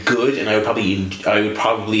very good, and I would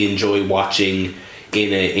probably enjoy watching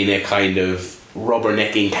in a kind of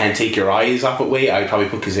rubbernecking, can't take your eyes off it way. I would probably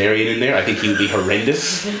put Kazarian in there. I think he would be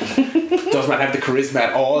horrendous. Does not have the charisma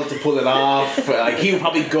at all to pull it off. Like, he would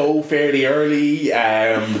probably go fairly early,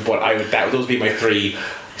 but those would be my three.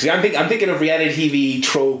 See, I'm thinking of reality TV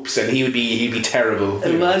tropes, and he'd be terrible.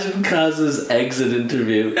 Imagine Kaz's exit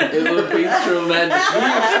interview. It would be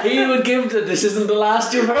tremendous. He would give this isn't the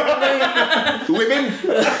last you've heard of me. Women.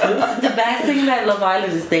 The best thing about Love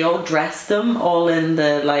Island is they all dress them all in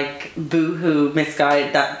the like boohoo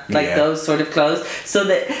misguided those sort of clothes. So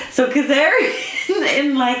Kazarian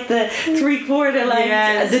in like the 3/4 length,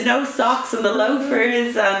 Yes. the no socks and the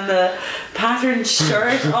loafers and the patterned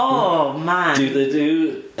shirt. Oh man! Do they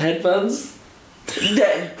do headbands?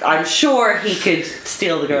 I'm sure he could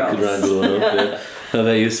steal the girls. Could wrangle one up, yeah. How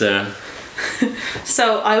about you, Sarah?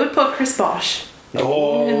 So I would put Chris Bosh,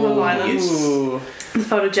 Oh, In Love Island. yes. the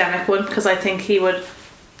photogenic one, because I think he would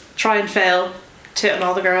try and fail to on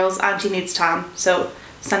all the girls, and he needs tan, so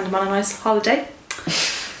send him on a nice holiday.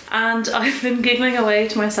 And I've been giggling away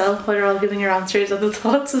to myself while you're all giving your answers at the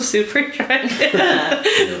thoughts of Super Dragon.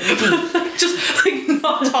 Just like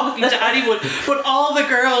not talking to anyone, but all the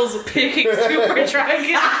girls picking Super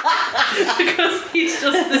Dragon because he's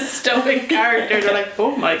just this stoic character. They're like,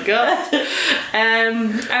 oh my god.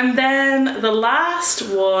 And then the last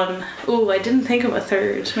one, I didn't think of a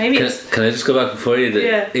third. Maybe Can I just go back before you?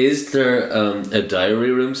 Yeah. Is there a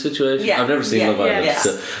diary room situation? Yeah. I've never seen Love Island. yeah.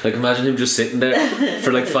 So, like, imagine him just sitting there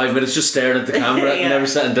for like 5 minutes, just staring at the camera Yeah. and never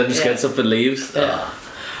sat, and then just gets up and leaves.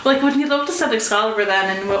 like, wouldn't you love to send Excalibur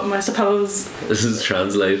then? And what I suppose This is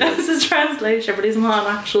translated. this is translation, but he's not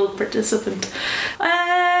an actual participant.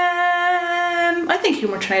 I think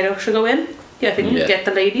Humor Tornado should go in. Yeah, I think he'd Yeah. get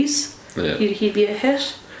the ladies. Yeah. He'd be a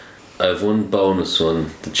hit. I have one bonus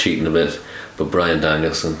one, the cheating a bit, but Bryan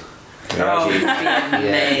Danielson. Oh, he'd be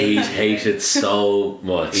amazing. He's hated so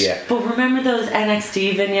much. Yeah. But remember those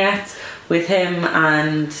NXT vignettes with him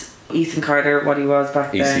and Ethan Carter, what he was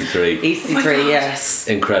back then? EC3. EC3, yeah.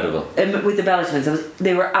 Incredible. With the Bella Twins,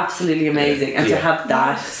 they were absolutely amazing. And to have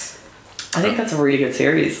that, I think that's a really good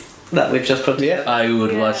series that we've just put together. I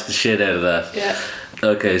would Yeah. watch the shit out of that. Yeah.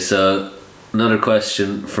 Okay, so another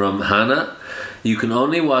question from Hannah. You can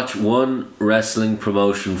only watch one wrestling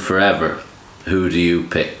promotion forever. Who do you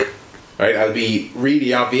pick? Right, I'll be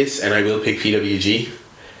really obvious, and I will pick PWG,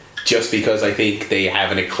 just because I think they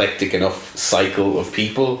have an eclectic enough cycle of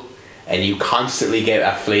people, and you constantly get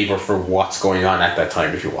a flavour for what's going on at that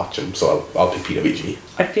time if you watch them. So I'll pick PWG.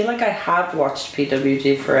 I feel like I have watched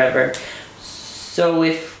PWG forever. So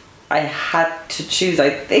if I had to choose, I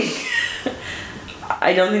think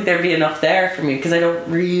I don't think there'd be enough there for me because I don't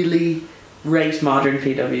really rate modern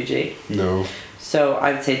PWG. No. So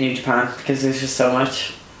I would say New Japan because there's just so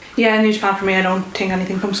much. Yeah, New Japan for me, I don't think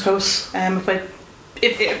anything comes close.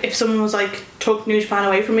 If someone was like took New Japan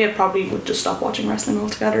away from me, I probably would just stop watching wrestling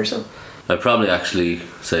altogether. So I'd probably actually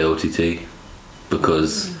say OTT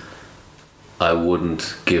because I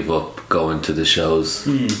wouldn't give up going to the shows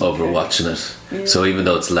over watching it. Yeah. So even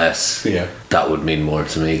though it's less, Yeah. that would mean more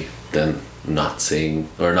to me than not seeing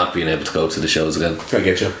or not being able to go to the shows again. I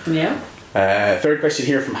get you. Yeah. Third question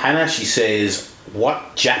here from Hannah. She says,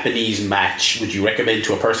 what Japanese match would you recommend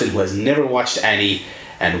to a person who has never watched any,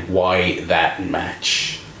 and why that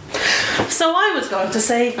match? So I was going to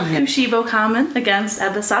say Kushibo Kamen against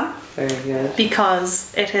Eba-san Very good.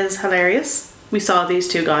 because it is hilarious. We saw these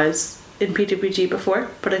two guys in PWG before,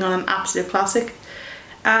 putting on an absolute classic,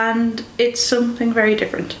 and it's something very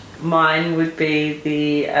different. Mine would be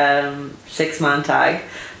the 6-man tag,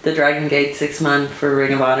 the Dragon Gate 6-man for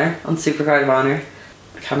Ring of Honor on Supercard of Honor.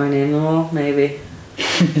 Can I name them all? Maybe.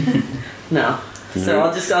 No. So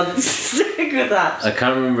I'll just stick with that. I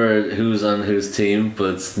can't remember who's on whose team,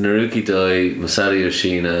 but it's Naruki Doi, Masato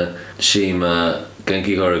Yoshina, Shima,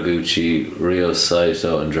 Genki Horiguchi, Ryo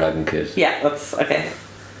Saito, and Dragon Kid. Yeah, that's okay.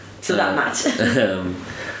 So that match.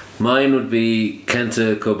 Mine would be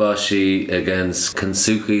Kenta Kobashi against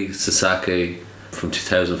Kensuke Sasaki from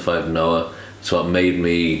 2005 Noah. It's what made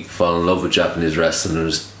me fall in love with Japanese wrestling. It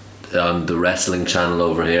was on the wrestling channel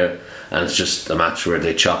over here, and it's just a match where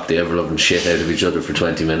they chop the ever-loving shit out of each other for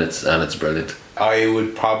 20 minutes, and it's brilliant. I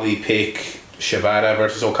would probably pick Shibata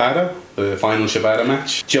versus Okada, the final Shibata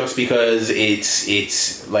match, just because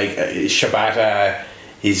it's like Shibata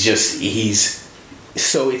is just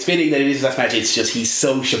so it's fitting that it is that match. It's just he's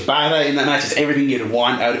so Shibata in that match. It's everything you'd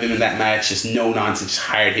want out of him in that match. Just no nonsense, just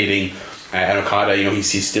hard hitting. And Okada,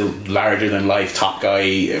 he's still larger than life, top guy,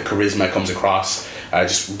 charisma comes across.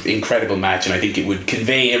 Just incredible match, and I think it would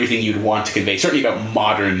convey everything you'd want to convey. Certainly about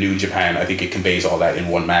modern New Japan, I think it conveys all that in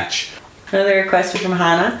one match. Another question from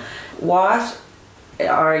Hannah. What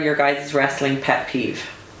are your guys' wrestling pet peeve?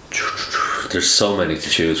 There's so many to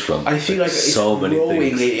choose from. I feel like so it's many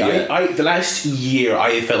growing. things. Yeah. The last year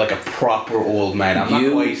I felt like a proper old man.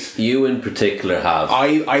 You in particular have.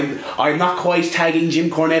 I'm not quite tagging Jim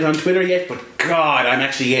Cornette on Twitter yet, but God, I'm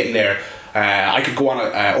actually getting there. I could go on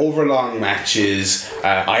overlong matches.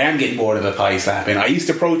 I am getting bored of the thigh slapping. I used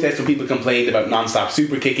to protest when people complained about non-stop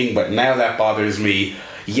super kicking, but now that bothers me.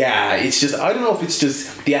 Yeah, it's just, I don't know if it's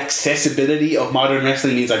just the accessibility of modern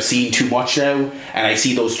wrestling means I've seen too much now, and I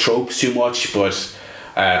see those tropes too much, but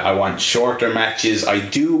I want shorter matches. I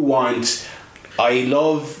love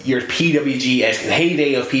your PWG,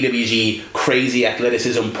 heyday of PWG, crazy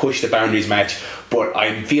athleticism, push the boundaries match, but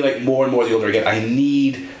I feel like more and more the older I get, I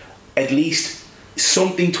need at least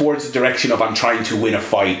something towards the direction of I'm trying to win a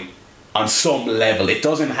fight on some level. It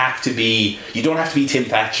doesn't have to be, you don't have to be Tim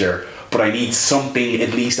Thatcher, but I need something at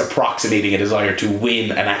least approximating a desire to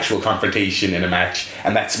win an actual confrontation in a match,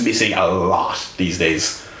 and that's missing a lot these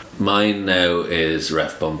days. Mine now is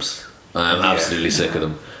ref bumps. I'm absolutely sick of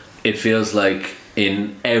them. It feels like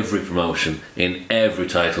in every promotion, in every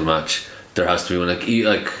title match, there has to be one,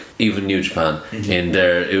 like even New Japan in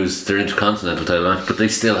their Intercontinental title match, but they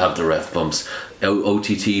still have the ref bumps.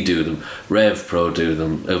 OTT do them, Rev Pro do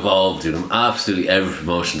them, Evolve do them. Absolutely every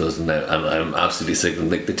promotion does them now. I'm absolutely sick of them.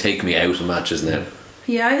 Like, they take me out of matches now.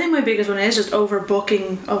 Yeah, I think my biggest one is just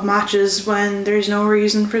overbooking of matches when there's no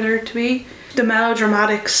reason for there to be. The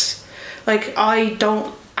melodramatics, like, I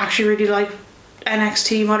don't actually really like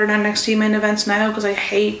modern NXT main events now, because I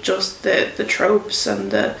hate just the tropes and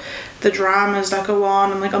the dramas that go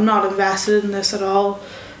on. I'm not invested in this at all.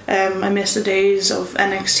 I miss the days of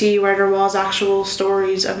NXT where there was actual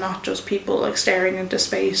stories and not just people like staring into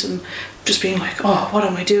space and just being like, oh, what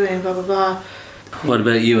am I doing, blah blah blah. What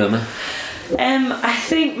about you, Emma? I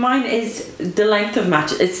think mine is the length of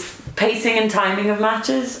matches. It's pacing and timing of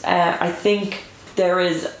matches. I think there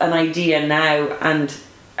is an idea now, and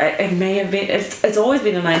it may have been, it's always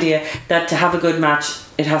been an idea that to have a good match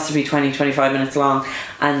it has to be 20-25 minutes long,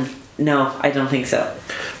 and no, I don't think so.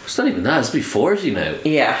 It's not even that, it's be 40 now.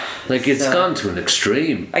 Yeah. Like, it's gone to an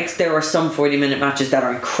extreme. Like, there are some 40-minute matches that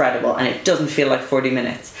are incredible and it doesn't feel like 40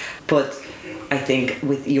 minutes. But I think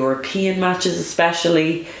with European matches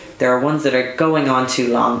especially, there are ones that are going on too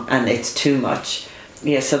long and it's too much.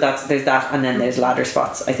 Yeah, so there's that, and then there's ladder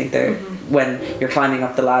spots. I think they're when you're climbing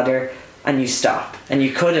up the ladder and you stop, and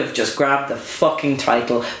you could have just grabbed the fucking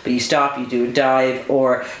title, but you stop, you do a dive,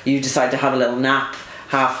 or you decide to have a little nap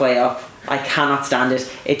halfway up. I cannot stand it.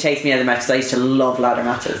 It takes me out of the match, because I used to love ladder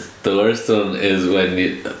matches. The worst one is when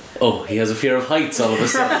he has a fear of heights all of a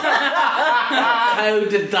sudden. How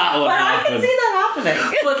did that one happen? I can see that happening.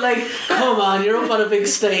 But like, come on, you're up on a big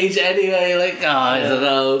stage anyway. Like, I don't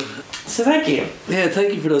know. So thank you. Yeah,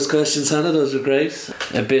 thank you for those questions, Hannah. Those were great.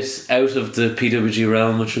 A bit out of the PWG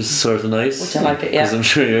realm, which was sort of nice. Which I like it, yeah. Because I'm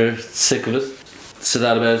sure you're sick of it. So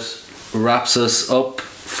that about wraps us up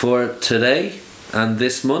for today and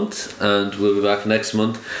this month, and we'll be back next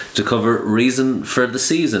month to cover Reason for the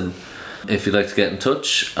Season. If you'd like to get in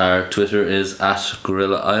touch, our Twitter is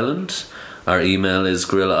 @GorillaIsland. Our email is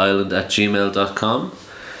gorillaisland@gmail.com.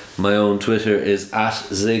 My own Twitter is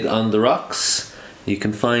 @ZigOnTheRocks. You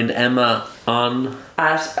can find Emma on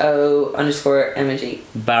 @O_Emma_G.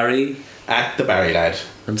 Barry @the Barry Lad.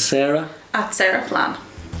 and Sarah @Sarah Flan.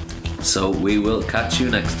 So we will catch you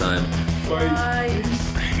next time. Bye. Bye.